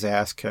him get his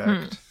ass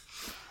kicked.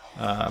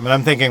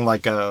 I'm thinking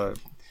like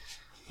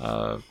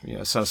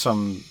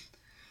some...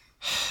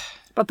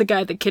 About the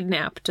guy that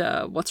kidnapped,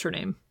 what's her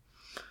name?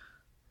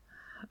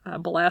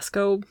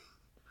 Belasco?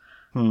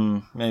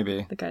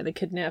 Maybe. The guy that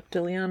kidnapped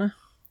Ileana?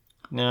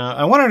 No,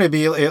 I want her to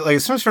be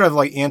like some sort of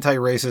like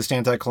anti-racist,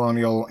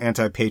 anti-colonial,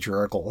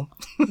 anti-patriarchal.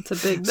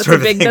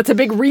 That's a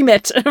big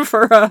remit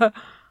for...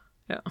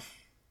 Yeah.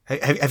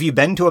 Have you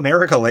been to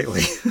America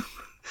lately?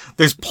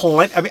 There's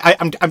plenty. I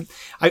mean,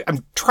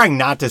 I'm trying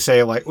not to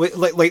say like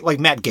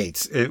Matt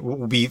Gaetz. It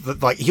will be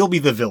like he'll be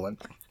the villain.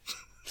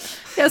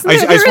 Yeah,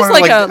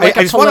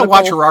 I just want to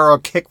watch Aurora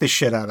kick the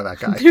shit out of that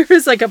guy. There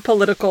is like a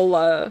political.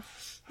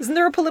 Isn't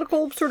there a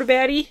political sort of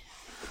baddie?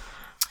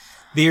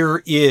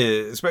 There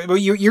is, but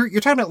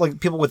you're talking about like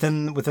people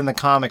within the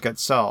comic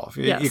itself.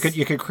 Yes.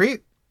 You could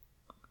create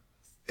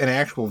an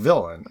actual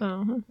villain.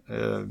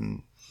 Uh-huh.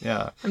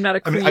 Yeah, I'm not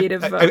a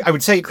creative. I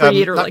would say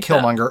creator not like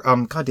Killmonger.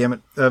 that. God damn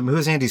it, who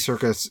is Andy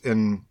Serkis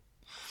in?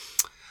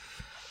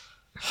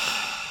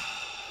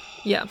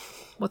 Yeah,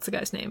 what's the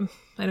guy's name?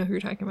 I know who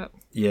you're talking about.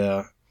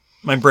 Yeah,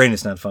 my brain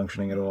is not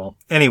functioning at all.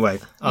 Anyway,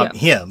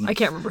 him. I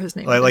can't remember his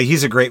name. Like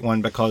he's a great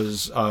one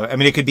because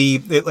it could be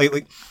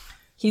like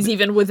he's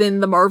even within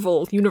the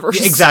Marvel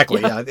universe.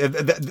 Exactly. Yeah,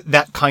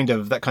 that kind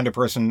of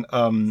person.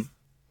 And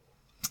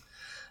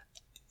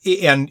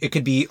it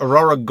could be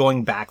Aurora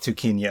going back to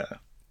Kenya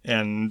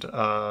and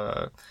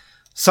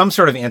some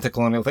sort of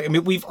anti-colonial thing. I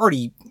mean, we've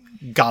already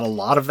got a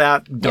lot of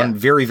that done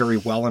very, very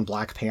well in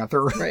Black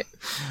Panther. Right.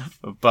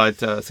 But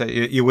so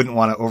you wouldn't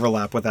want to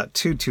overlap with that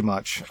too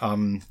much.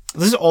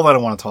 This is all that I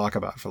want to talk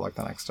about for like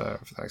the next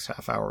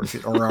half hour.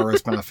 Aurora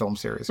has been a film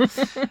series, and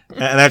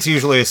that's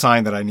usually a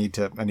sign that I need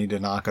to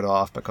knock it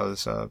off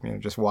because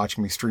just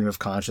watching me stream of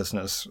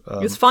consciousness.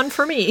 It's fun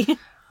for me.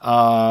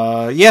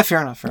 Yeah,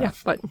 fair enough.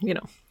 But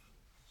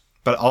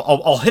But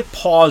I'll hit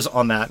pause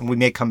on that, and we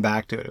may come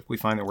back to it if we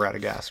find that we're out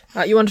of gas.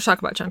 You want to talk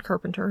about John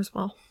Carpenter as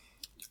well?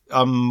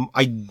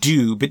 I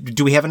do, but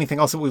do we have anything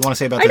else that we want to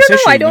say about this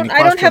issue? I don't know.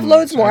 I don't have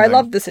loads more. I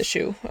love this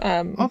issue.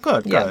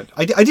 Good.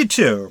 I did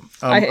too.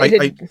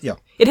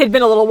 It had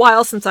been a little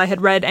while since I had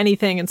read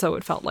anything, and so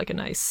it felt like a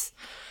nice,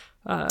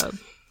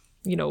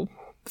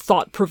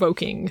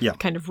 thought-provoking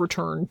kind of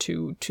return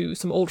to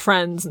some old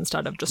friends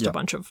instead of just a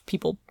bunch of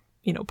people,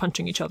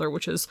 punching each other,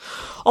 which is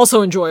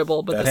also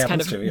enjoyable. But this kind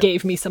of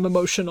gave me some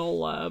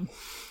emotional.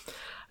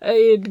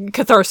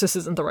 Catharsis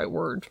isn't the right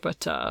word,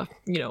 but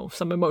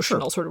some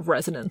emotional sort of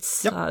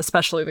resonance,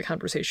 especially the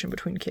conversation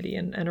between Kitty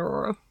and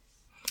Aurora.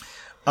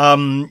 I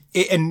don't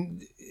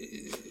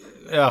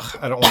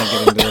want to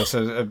get into this.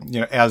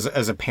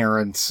 As a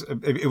parent,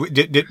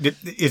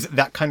 is it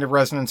that kind of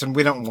resonance? And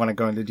we don't want to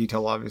go into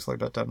detail, obviously,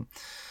 but a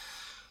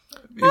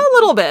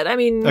little bit. I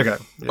mean, a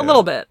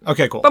little bit.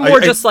 Okay, cool. But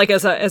more just like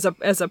as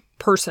a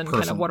person,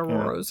 kind of what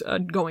Aurora's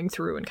going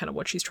through and kind of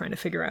what she's trying to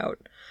figure out.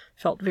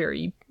 Felt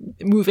very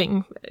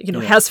moving,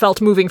 has felt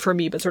moving for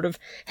me, but sort of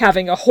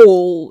having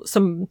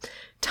some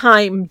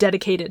time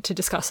dedicated to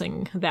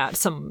discussing that,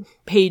 some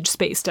page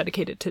space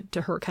dedicated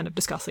to her kind of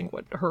discussing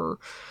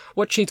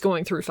what she's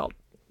going through felt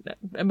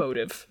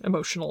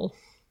emotionally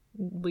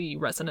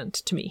resonant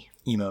to me.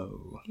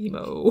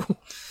 Emo.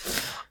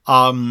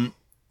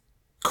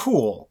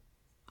 Cool.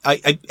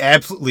 I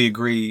absolutely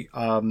agree.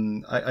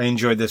 I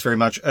enjoyed this very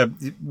much.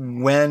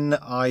 When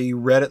I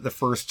read it the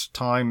first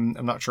time,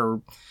 I'm not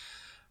sure,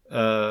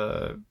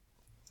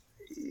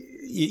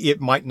 it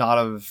might not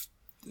have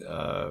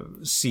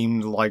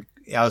seemed like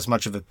as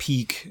much of a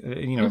peak,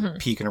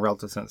 peak in a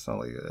relative sense. Not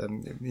like,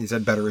 he's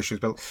had better issues,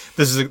 but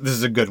this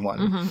is a good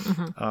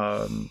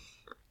one.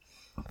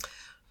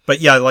 But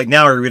yeah, like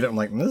now I read it, I'm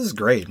like, this is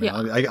great.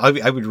 Man. Yeah.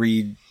 I would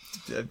read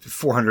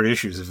 400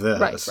 issues of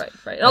this.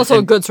 Right. Also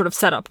a good sort of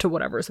setup to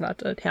whatever's about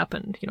to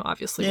happen.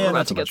 Obviously we're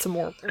about to get some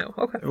more.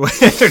 Okay.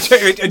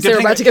 They're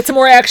about to get some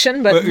more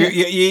action, but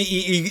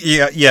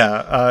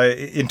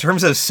in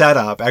terms of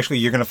setup, actually,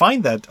 you're going to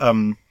find that.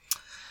 I'm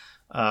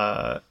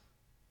going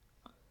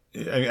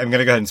to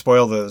go ahead and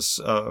spoil this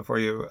for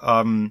you.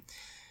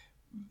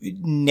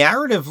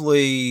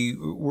 Narratively,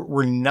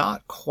 we're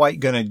not quite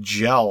going to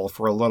gel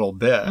for a little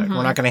bit. Mm-hmm.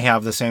 We're not going to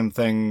have the same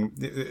thing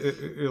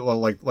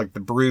like the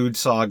Brood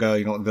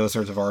saga, those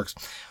sorts of arcs.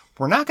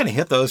 We're not going to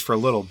hit those for a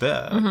little bit.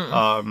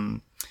 Mm-hmm.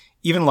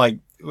 Even like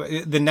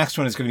the next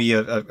one is going to be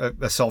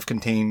a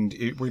self-contained.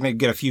 We're going to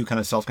get a few kind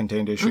of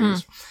self-contained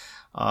issues.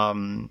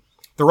 Mm-hmm.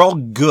 They're all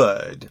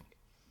good,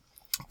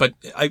 but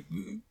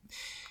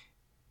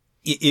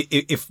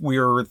if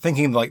we're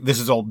thinking like this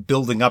is all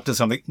building up to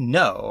something,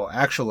 no,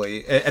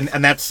 actually, and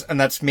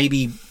that's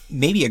maybe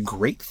a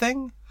great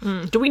thing.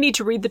 Do we need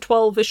to read the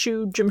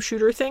 12-issue Jim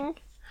Shooter thing?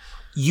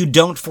 You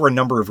don't, for a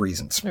number of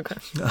reasons. Okay.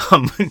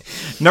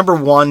 Number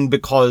one,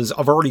 because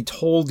I've already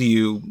told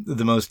you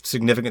the most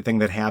significant thing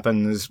that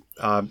happens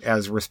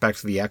as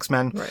respects to the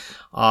X-Men.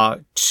 Right.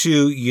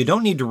 Two, you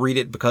don't need to read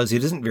it because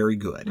it isn't very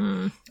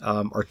good,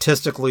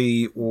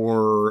 artistically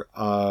or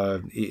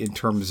in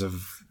terms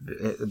of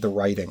the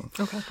writing.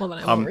 Okay, well then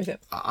I won't read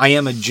it. I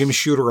am a Jim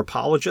Shooter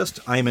apologist.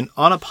 I am an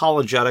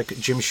unapologetic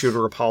Jim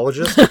Shooter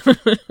apologist.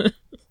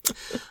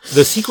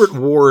 The Secret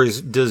Wars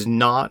does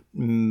not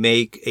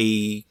make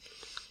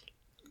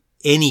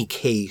any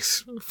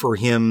case for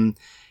him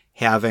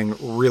having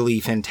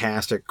really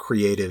fantastic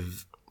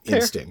creative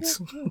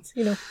instincts.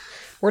 Yeah,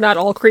 we're not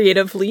all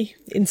creatively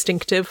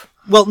instinctive.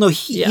 Well, no,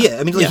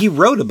 he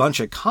wrote a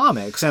bunch of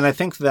comics, and I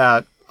think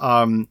that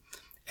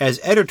as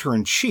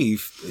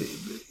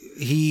editor-in-chief,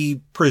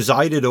 he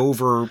presided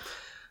over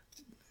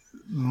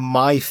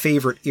my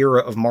favorite era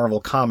of Marvel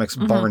Comics,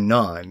 bar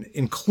none,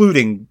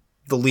 including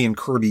the Lee and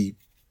Kirby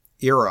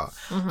era.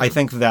 I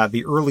think that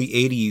the early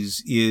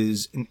 80s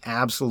is an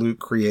absolute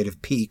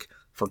creative peak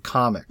for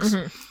comics.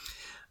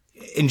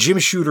 And Jim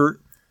Shooter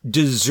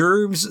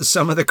deserves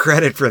some of the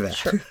credit for that.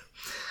 Sure.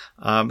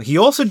 He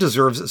also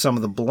deserves some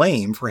of the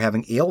blame for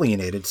having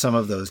alienated some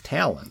of those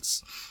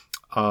talents.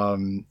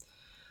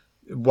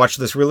 Watch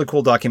this really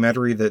cool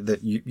documentary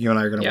that you and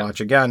I are going to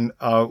watch again.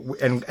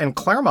 And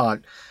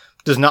Claremont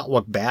does not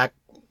look back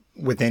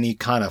with any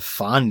kind of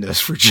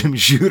fondness for Jim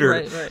Shooter.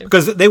 Right.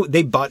 Because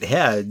they butt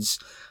heads.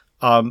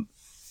 Among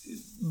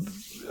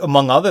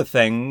other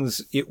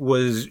things, it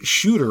was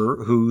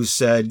Shooter who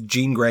said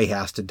Jean Grey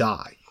has to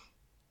die.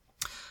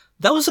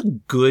 That was a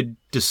good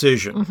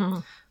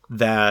decision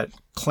that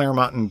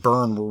Claremont and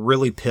Byrne were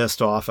really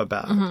pissed off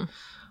about.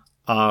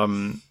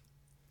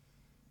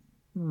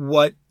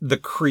 What the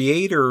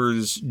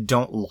creators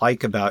don't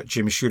like about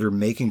Jim Shooter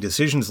making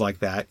decisions like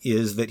that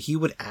is that he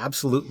would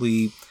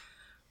absolutely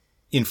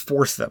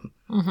enforce them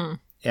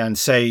and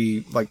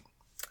say, like,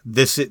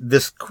 this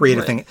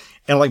creative thing,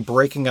 and like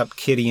breaking up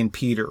Kitty and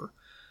Peter.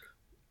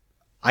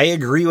 I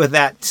agree with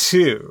that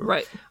too.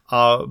 Right.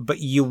 But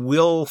you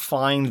will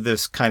find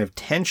this kind of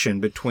tension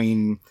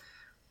between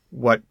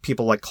what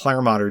people like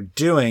Claremont are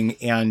doing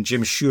and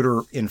Jim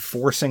Shooter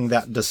enforcing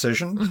that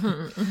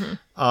decision.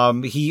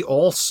 He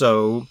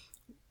also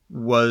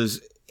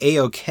was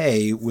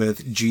A-okay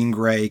with Jean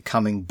Grey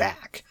coming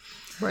back.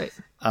 Right.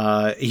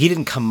 He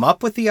didn't come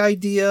up with the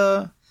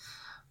idea.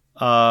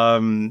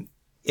 And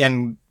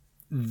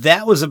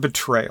that was a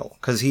betrayal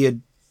because he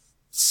had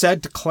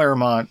said to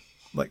Claremont,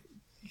 like,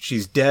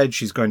 she's dead.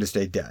 She's going to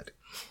stay dead.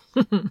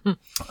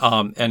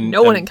 And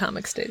no one in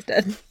comics stays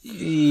dead.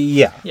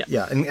 Yeah.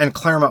 And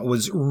Claremont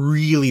was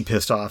really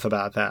pissed off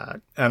about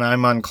that. And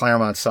I'm on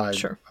Claremont's side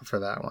for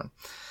that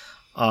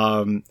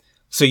one.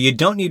 So you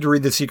don't need to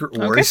read The Secret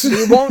Wars.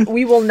 Okay.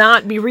 We will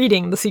not be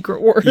reading The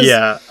Secret Wars.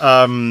 Yeah.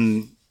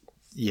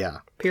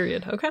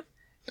 Period. Okay.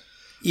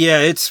 Yeah,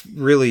 it's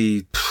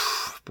really,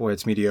 boy,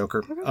 it's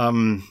mediocre.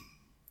 Okay.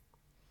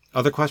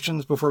 Other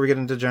questions before we get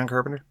into John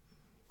Carpenter?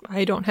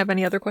 I don't have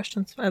any other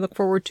questions. I look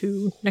forward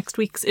to next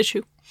week's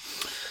issue.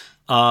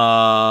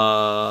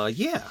 Yeah,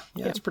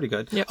 it's pretty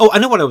good. Yep. Oh, I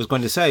know what I was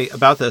going to say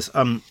about this.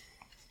 I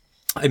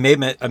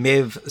may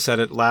have said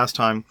it last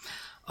time.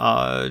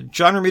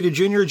 John Romita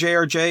Jr.,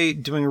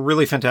 JRJ, doing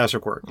really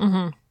fantastic work.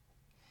 I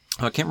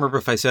can't remember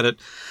if I said it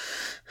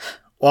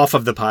off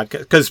of the podcast,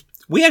 because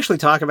we actually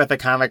talk about the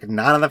comic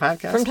not on the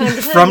podcast.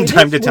 From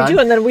time to time. We do,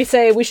 and then we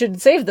say we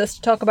should save this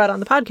to talk about on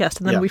the podcast,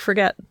 and then we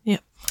forget. Yeah.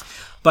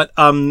 But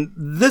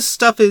this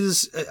stuff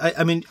is,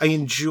 I mean, I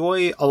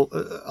enjoy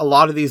a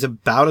lot of these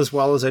about as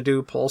well as I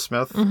do Paul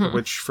Smith,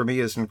 which for me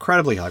is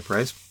incredibly high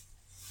praise.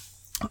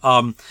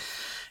 And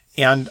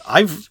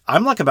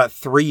I'm like about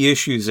 3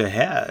 issues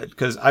ahead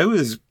because I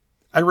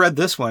read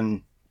this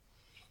one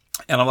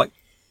and I'm like,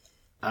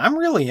 I'm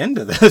really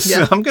into this.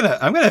 Yeah. I'm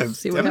gonna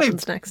see what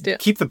happens next. Yeah.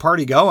 Keep the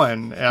party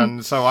going,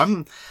 and so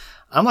I'm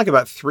like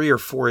about 3 or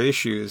 4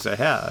 issues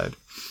ahead.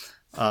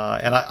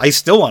 And I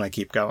still want to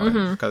keep going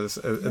because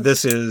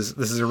this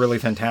is a really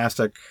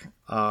fantastic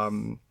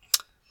period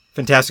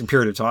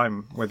of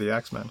time with the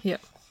X-Men. Yeah.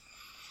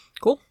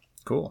 Cool.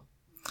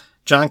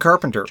 John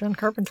Carpenter.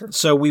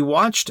 So we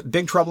watched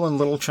Big Trouble in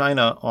Little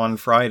China on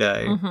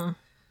Friday.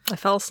 I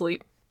fell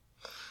asleep.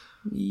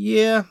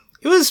 Yeah.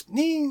 It was...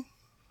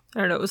 I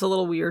don't know. It was a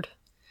little weird.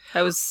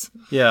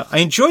 Yeah. I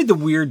enjoyed the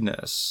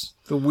weirdness.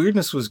 The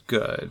weirdness was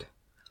good.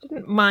 I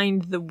didn't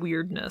mind the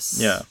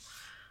weirdness. Yeah.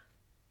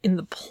 In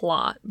the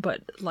plot, but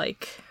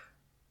like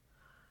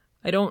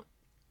I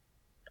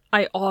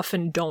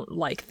often don't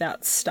like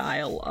that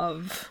style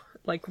of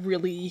like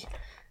really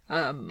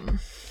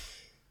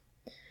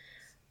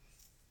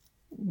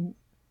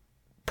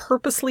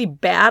purposely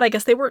bad. I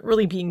guess they weren't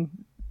really being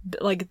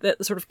like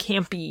that sort of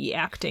campy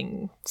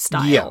acting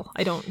style. Yeah.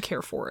 I don't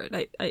care for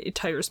it. It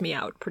tires me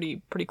out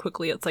pretty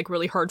quickly. It's like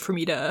really hard for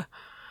me to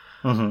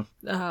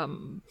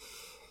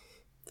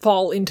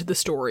fall into the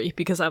story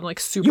because I'm like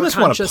super You must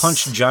conscious. Want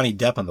to punch Johnny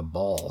Depp in the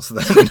balls.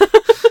 Then. I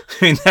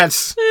mean,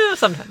 that's... Yeah,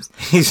 sometimes.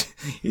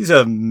 He's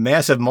a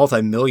massive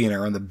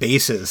multimillionaire on the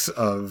basis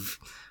of,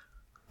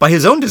 by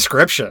his own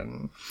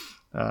description,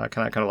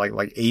 kind of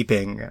like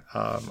aping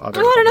other... I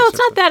don't know. It's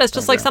not that. It's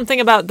just like something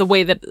about the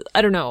way that...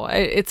 I don't know.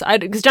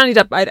 Because Johnny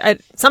Depp, I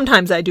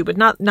sometimes I do, but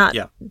not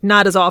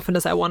as often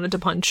as I wanted to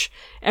punch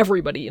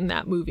everybody in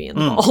that movie in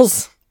the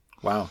balls.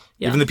 Wow.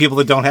 Yeah. Even the people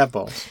that don't have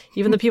balls.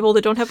 Even the people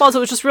that don't have balls. It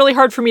was just really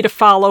hard for me to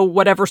follow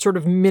whatever sort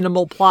of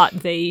minimal plot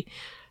they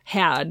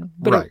had,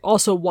 but it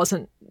also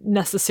wasn't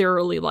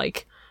necessarily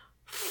like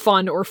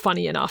fun or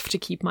funny enough to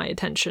keep my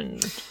attention.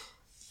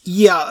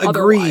 Yeah,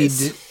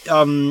 agreed.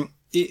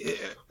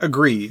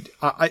 Agreed.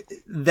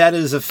 That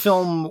is a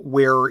film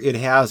where it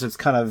has its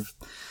kind of...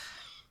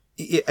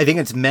 I think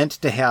it's meant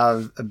to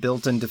have a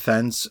built-in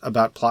defense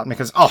about plot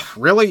because, oh,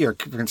 really? You're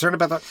concerned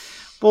about that?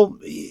 Well,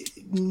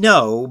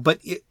 no,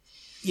 but...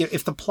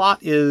 if the plot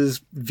is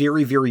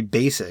very, very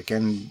basic,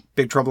 and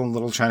Big Trouble in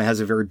Little China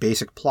has a very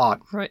basic plot,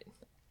 right?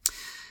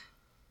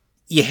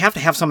 You have to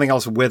have something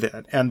else with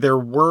it. And there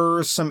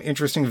were some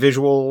interesting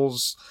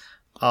visuals.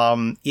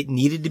 It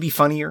needed to be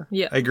funnier.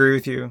 Yeah. I agree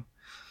with you.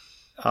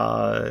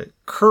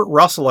 Kurt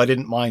Russell, I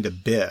didn't mind a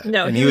bit.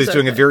 No, and he was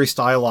doing okay. a very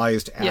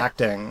stylized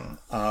acting,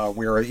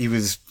 where he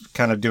was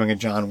kind of doing a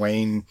John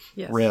Wayne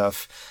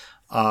riff,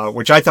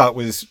 which I thought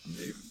was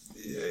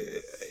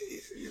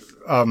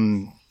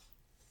kind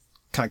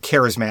of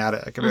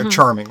charismatic. I mean,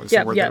 charming was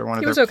the word that I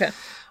wanted. He was okay.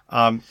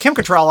 Kim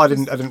Cattrall, I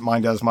didn't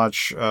mind as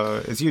much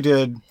as you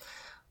did.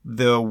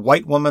 The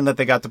white woman that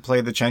they got to play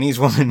the Chinese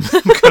woman,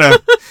 kind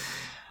of.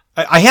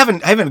 I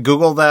haven't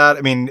Googled that.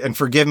 I mean, and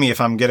forgive me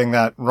if I'm getting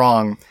that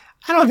wrong.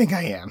 I don't think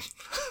I am.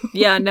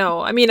 Yeah,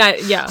 no. I mean,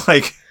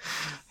 like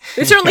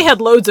they certainly had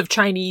loads of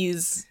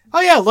Chinese. Oh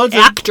yeah, loads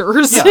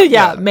actors.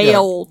 of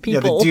Male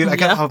people. The dude, I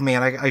got. Oh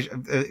man,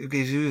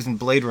 he was in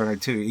Blade Runner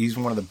too. He's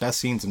one of the best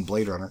scenes in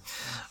Blade Runner.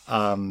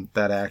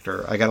 That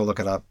actor, I got to look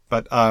it up.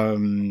 But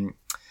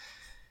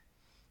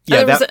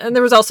yeah, and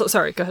there was also.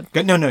 Sorry, go ahead.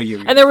 No,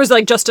 you. And there was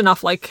like just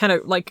enough like kind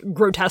of like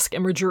grotesque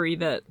imagery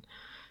that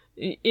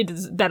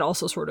that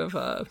also sort of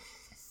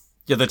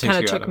that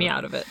kind of took me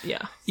out of it.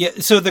 Yeah.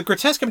 So the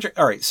grotesque imagery.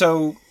 All right.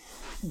 So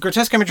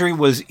grotesque imagery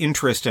was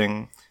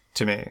interesting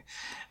to me.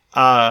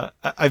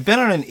 I've been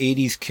on an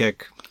 80s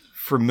kick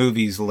for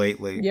movies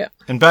lately. Yeah.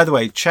 And by the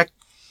way,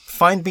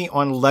 find me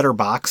on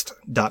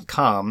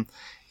letterboxd.com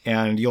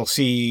and you'll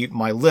see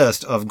my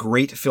list of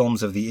great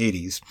films of the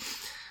 80s.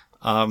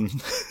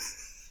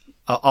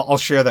 I'll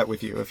share that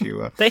with you if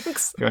you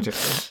Thanks. If you want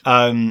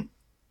to.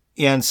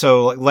 And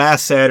so like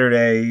last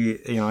Saturday,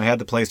 I had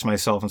the place to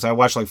myself. And so I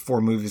watched like 4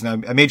 movies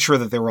and I made sure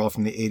that they were all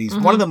from the 80s.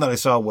 Mm-hmm. One of them that I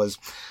saw was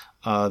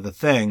The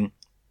Thing.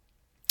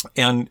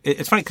 And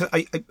it's funny because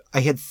I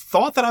had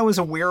thought that I was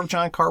aware of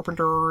John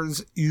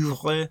Carpenter's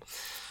oeuvre,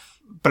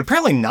 but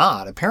apparently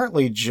not.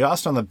 Apparently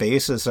just on the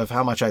basis of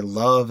how much I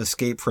love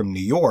Escape from New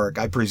York,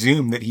 I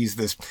presume that he's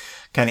this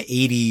kind of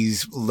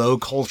 80s low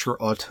culture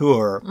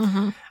auteur.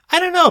 Mm-hmm. I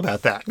don't know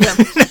about that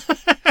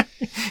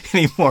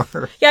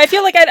anymore. Yeah, I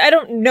feel like I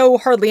don't know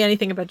hardly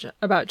anything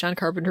about John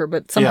Carpenter,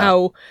 but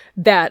somehow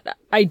that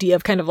idea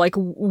of kind of like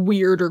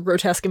weird or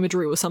grotesque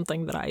imagery was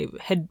something that I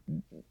had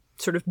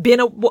sort of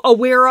been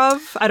aware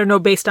of. I don't know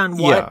based on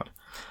what.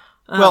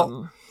 Yeah.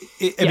 Well,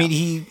 I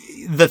mean,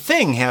 The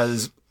Thing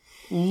has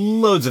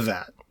loads of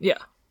that. Yeah.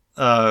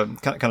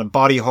 Kind of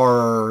body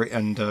horror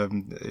and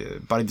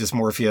body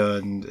dysmorphia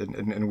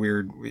and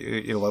weird,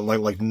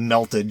 like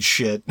melted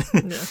shit.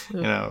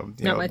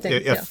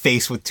 A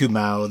face with 2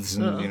 mouths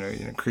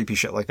and creepy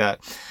shit like that.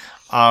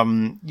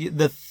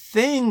 The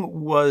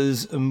Thing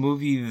was a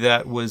movie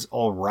that was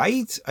all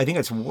right. I think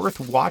it's worth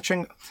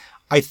watching.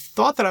 I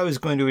thought that I was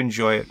going to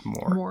enjoy it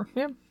more.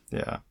 Yeah.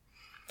 Yeah.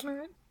 All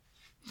right.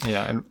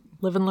 Yeah, and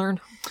live and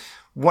learn.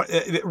 What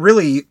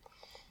really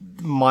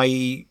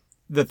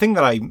the thing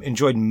that I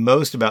enjoyed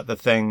most about The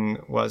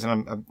Thing was,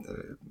 and I'm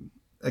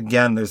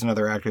again, there's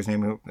another actor's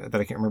name that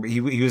I can't remember.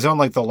 He was on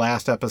like the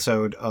last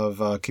episode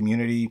of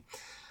Community.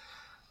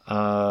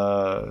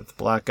 The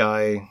black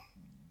guy.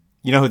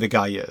 You know who the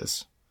guy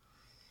is?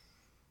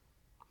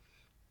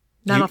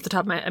 Not off the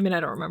top of my... I mean, I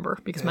don't remember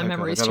because my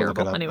memory is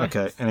terrible. Anyway.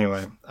 Okay,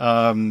 anyway.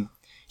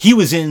 He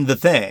was in The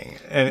Thing.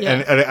 And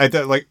I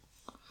thought,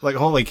 like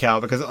holy cow,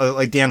 because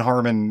like Dan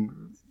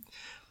Harmon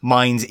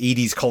mines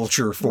 80s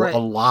culture for a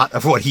lot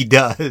of what he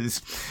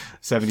does.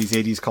 70s,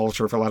 80s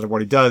culture for a lot of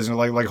what he does. And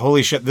like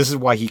holy shit, this is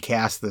why he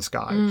cast this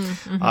guy.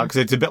 Because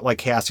it's a bit like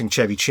casting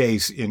Chevy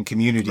Chase in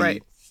Community.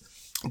 Right.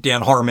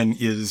 Dan Harmon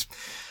is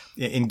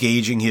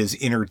engaging his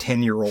inner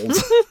 10-year-old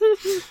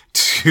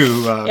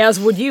to as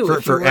would you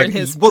if you were in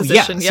his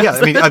position. Yes. Yeah.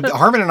 I mean,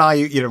 Harmon and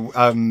I,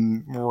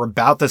 were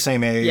about the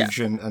same age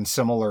and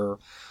similar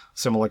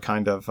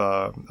kind of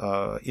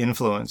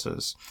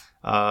influences.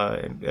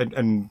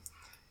 And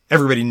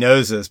everybody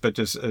knows this, but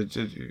just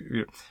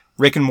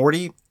Rick and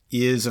Morty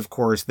is, of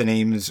course, the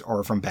names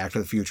are from Back to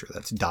the Future.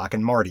 That's Doc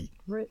and Marty.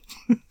 Right.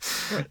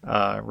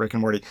 Rick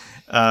and Morty.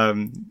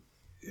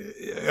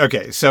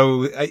 Okay,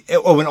 so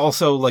and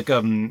also like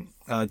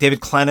David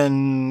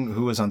Clennon,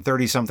 who was on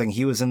 30 something,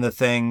 he was in The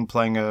Thing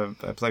playing a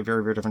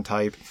very, very different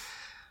type.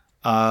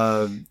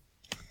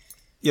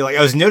 Like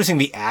I was noticing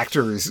the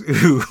actors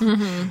who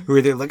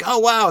were there, like, oh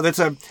wow, that's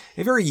a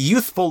very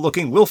youthful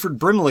looking Wilford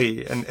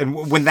Brimley, and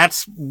when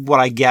that's what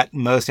I get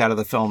most out of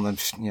the film, then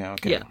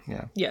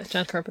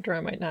John Carpenter,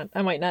 I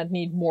might not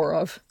need more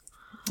of.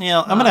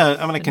 Yeah, I'm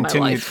gonna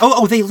continue.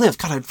 Oh, They Live.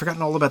 God, I'd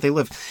forgotten all about They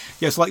Live.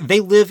 Yes, like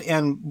They Live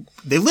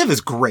is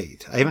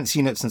great. I haven't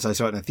seen it since I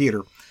saw it in a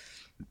theater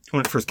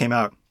when it first came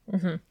out.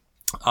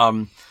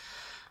 Mm-hmm.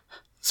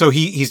 So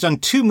he's done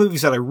 2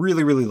 movies that I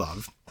really, really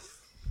love.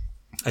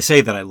 I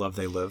say that I love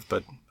They Live,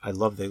 but I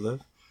love They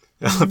Live.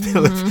 I love They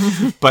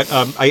Live. But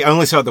I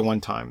only saw it the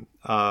one time.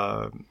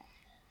 But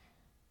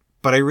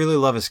I really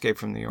love Escape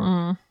from New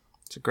York.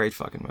 It's a great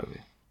fucking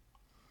movie.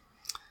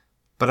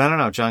 But I don't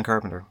know, John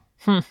Carpenter.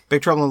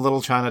 Big Trouble in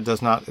Little China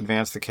does not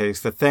advance the case.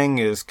 The Thing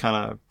is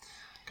kind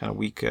of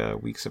weak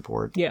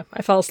support. Yeah,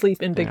 I fell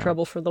asleep in Big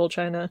Trouble for Little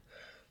China.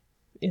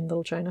 In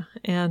Little China,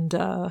 and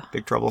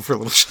Big Trouble for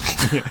Little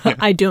China.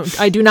 I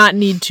do not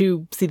need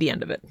to see the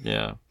end of it.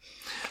 Yeah.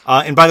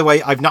 And by the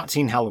way, I've not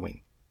seen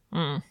Halloween.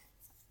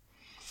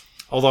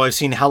 Although I've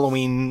seen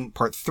Halloween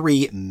Part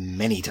 3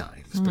 many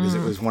times because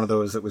it was one of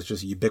those that was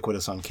just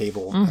ubiquitous on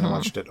cable, and I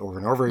watched it over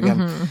and over again.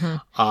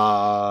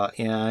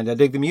 And I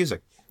dig the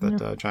music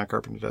that John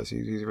Carpenter does.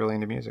 He's really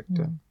into music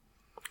too.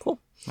 Cool.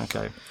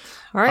 Okay.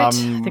 All right.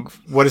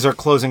 What is our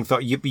closing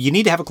thought? You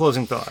need to have a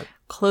closing thought.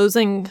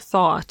 Closing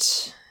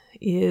thought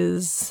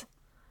is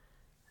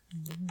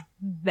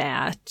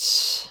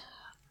that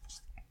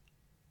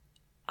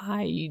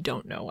I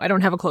don't know. I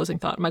don't have a closing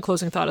thought. My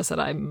closing thought is that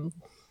I'm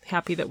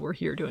happy that we're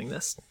here doing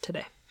this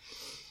today.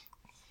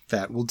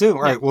 That will do.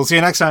 All right. We'll see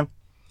you next time.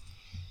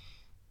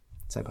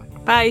 Say bye.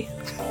 Bye.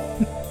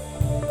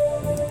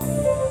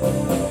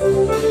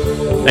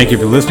 Thank you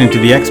for listening to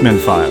the X-Men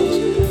Files.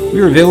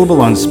 We are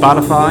available on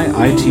Spotify,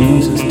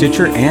 iTunes,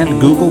 Stitcher, and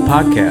Google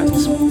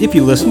Podcasts. If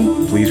you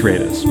listen, please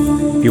rate us.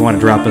 If you want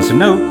to drop us a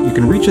note, you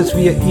can reach us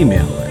via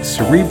email at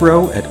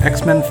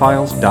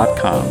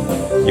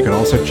cerebro@xmenfiles.com. You can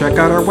also check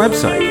out our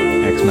website,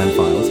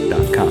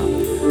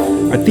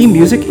 xmenfiles.com. Our theme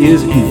music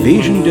is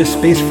Invasion to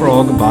Space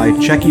Frog by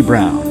Checky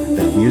Brown.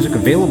 That music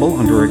available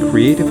under a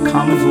Creative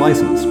Commons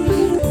license.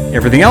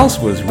 Everything else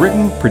was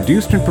written,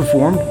 produced, and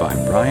performed by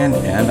Brian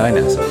and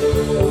Inessa.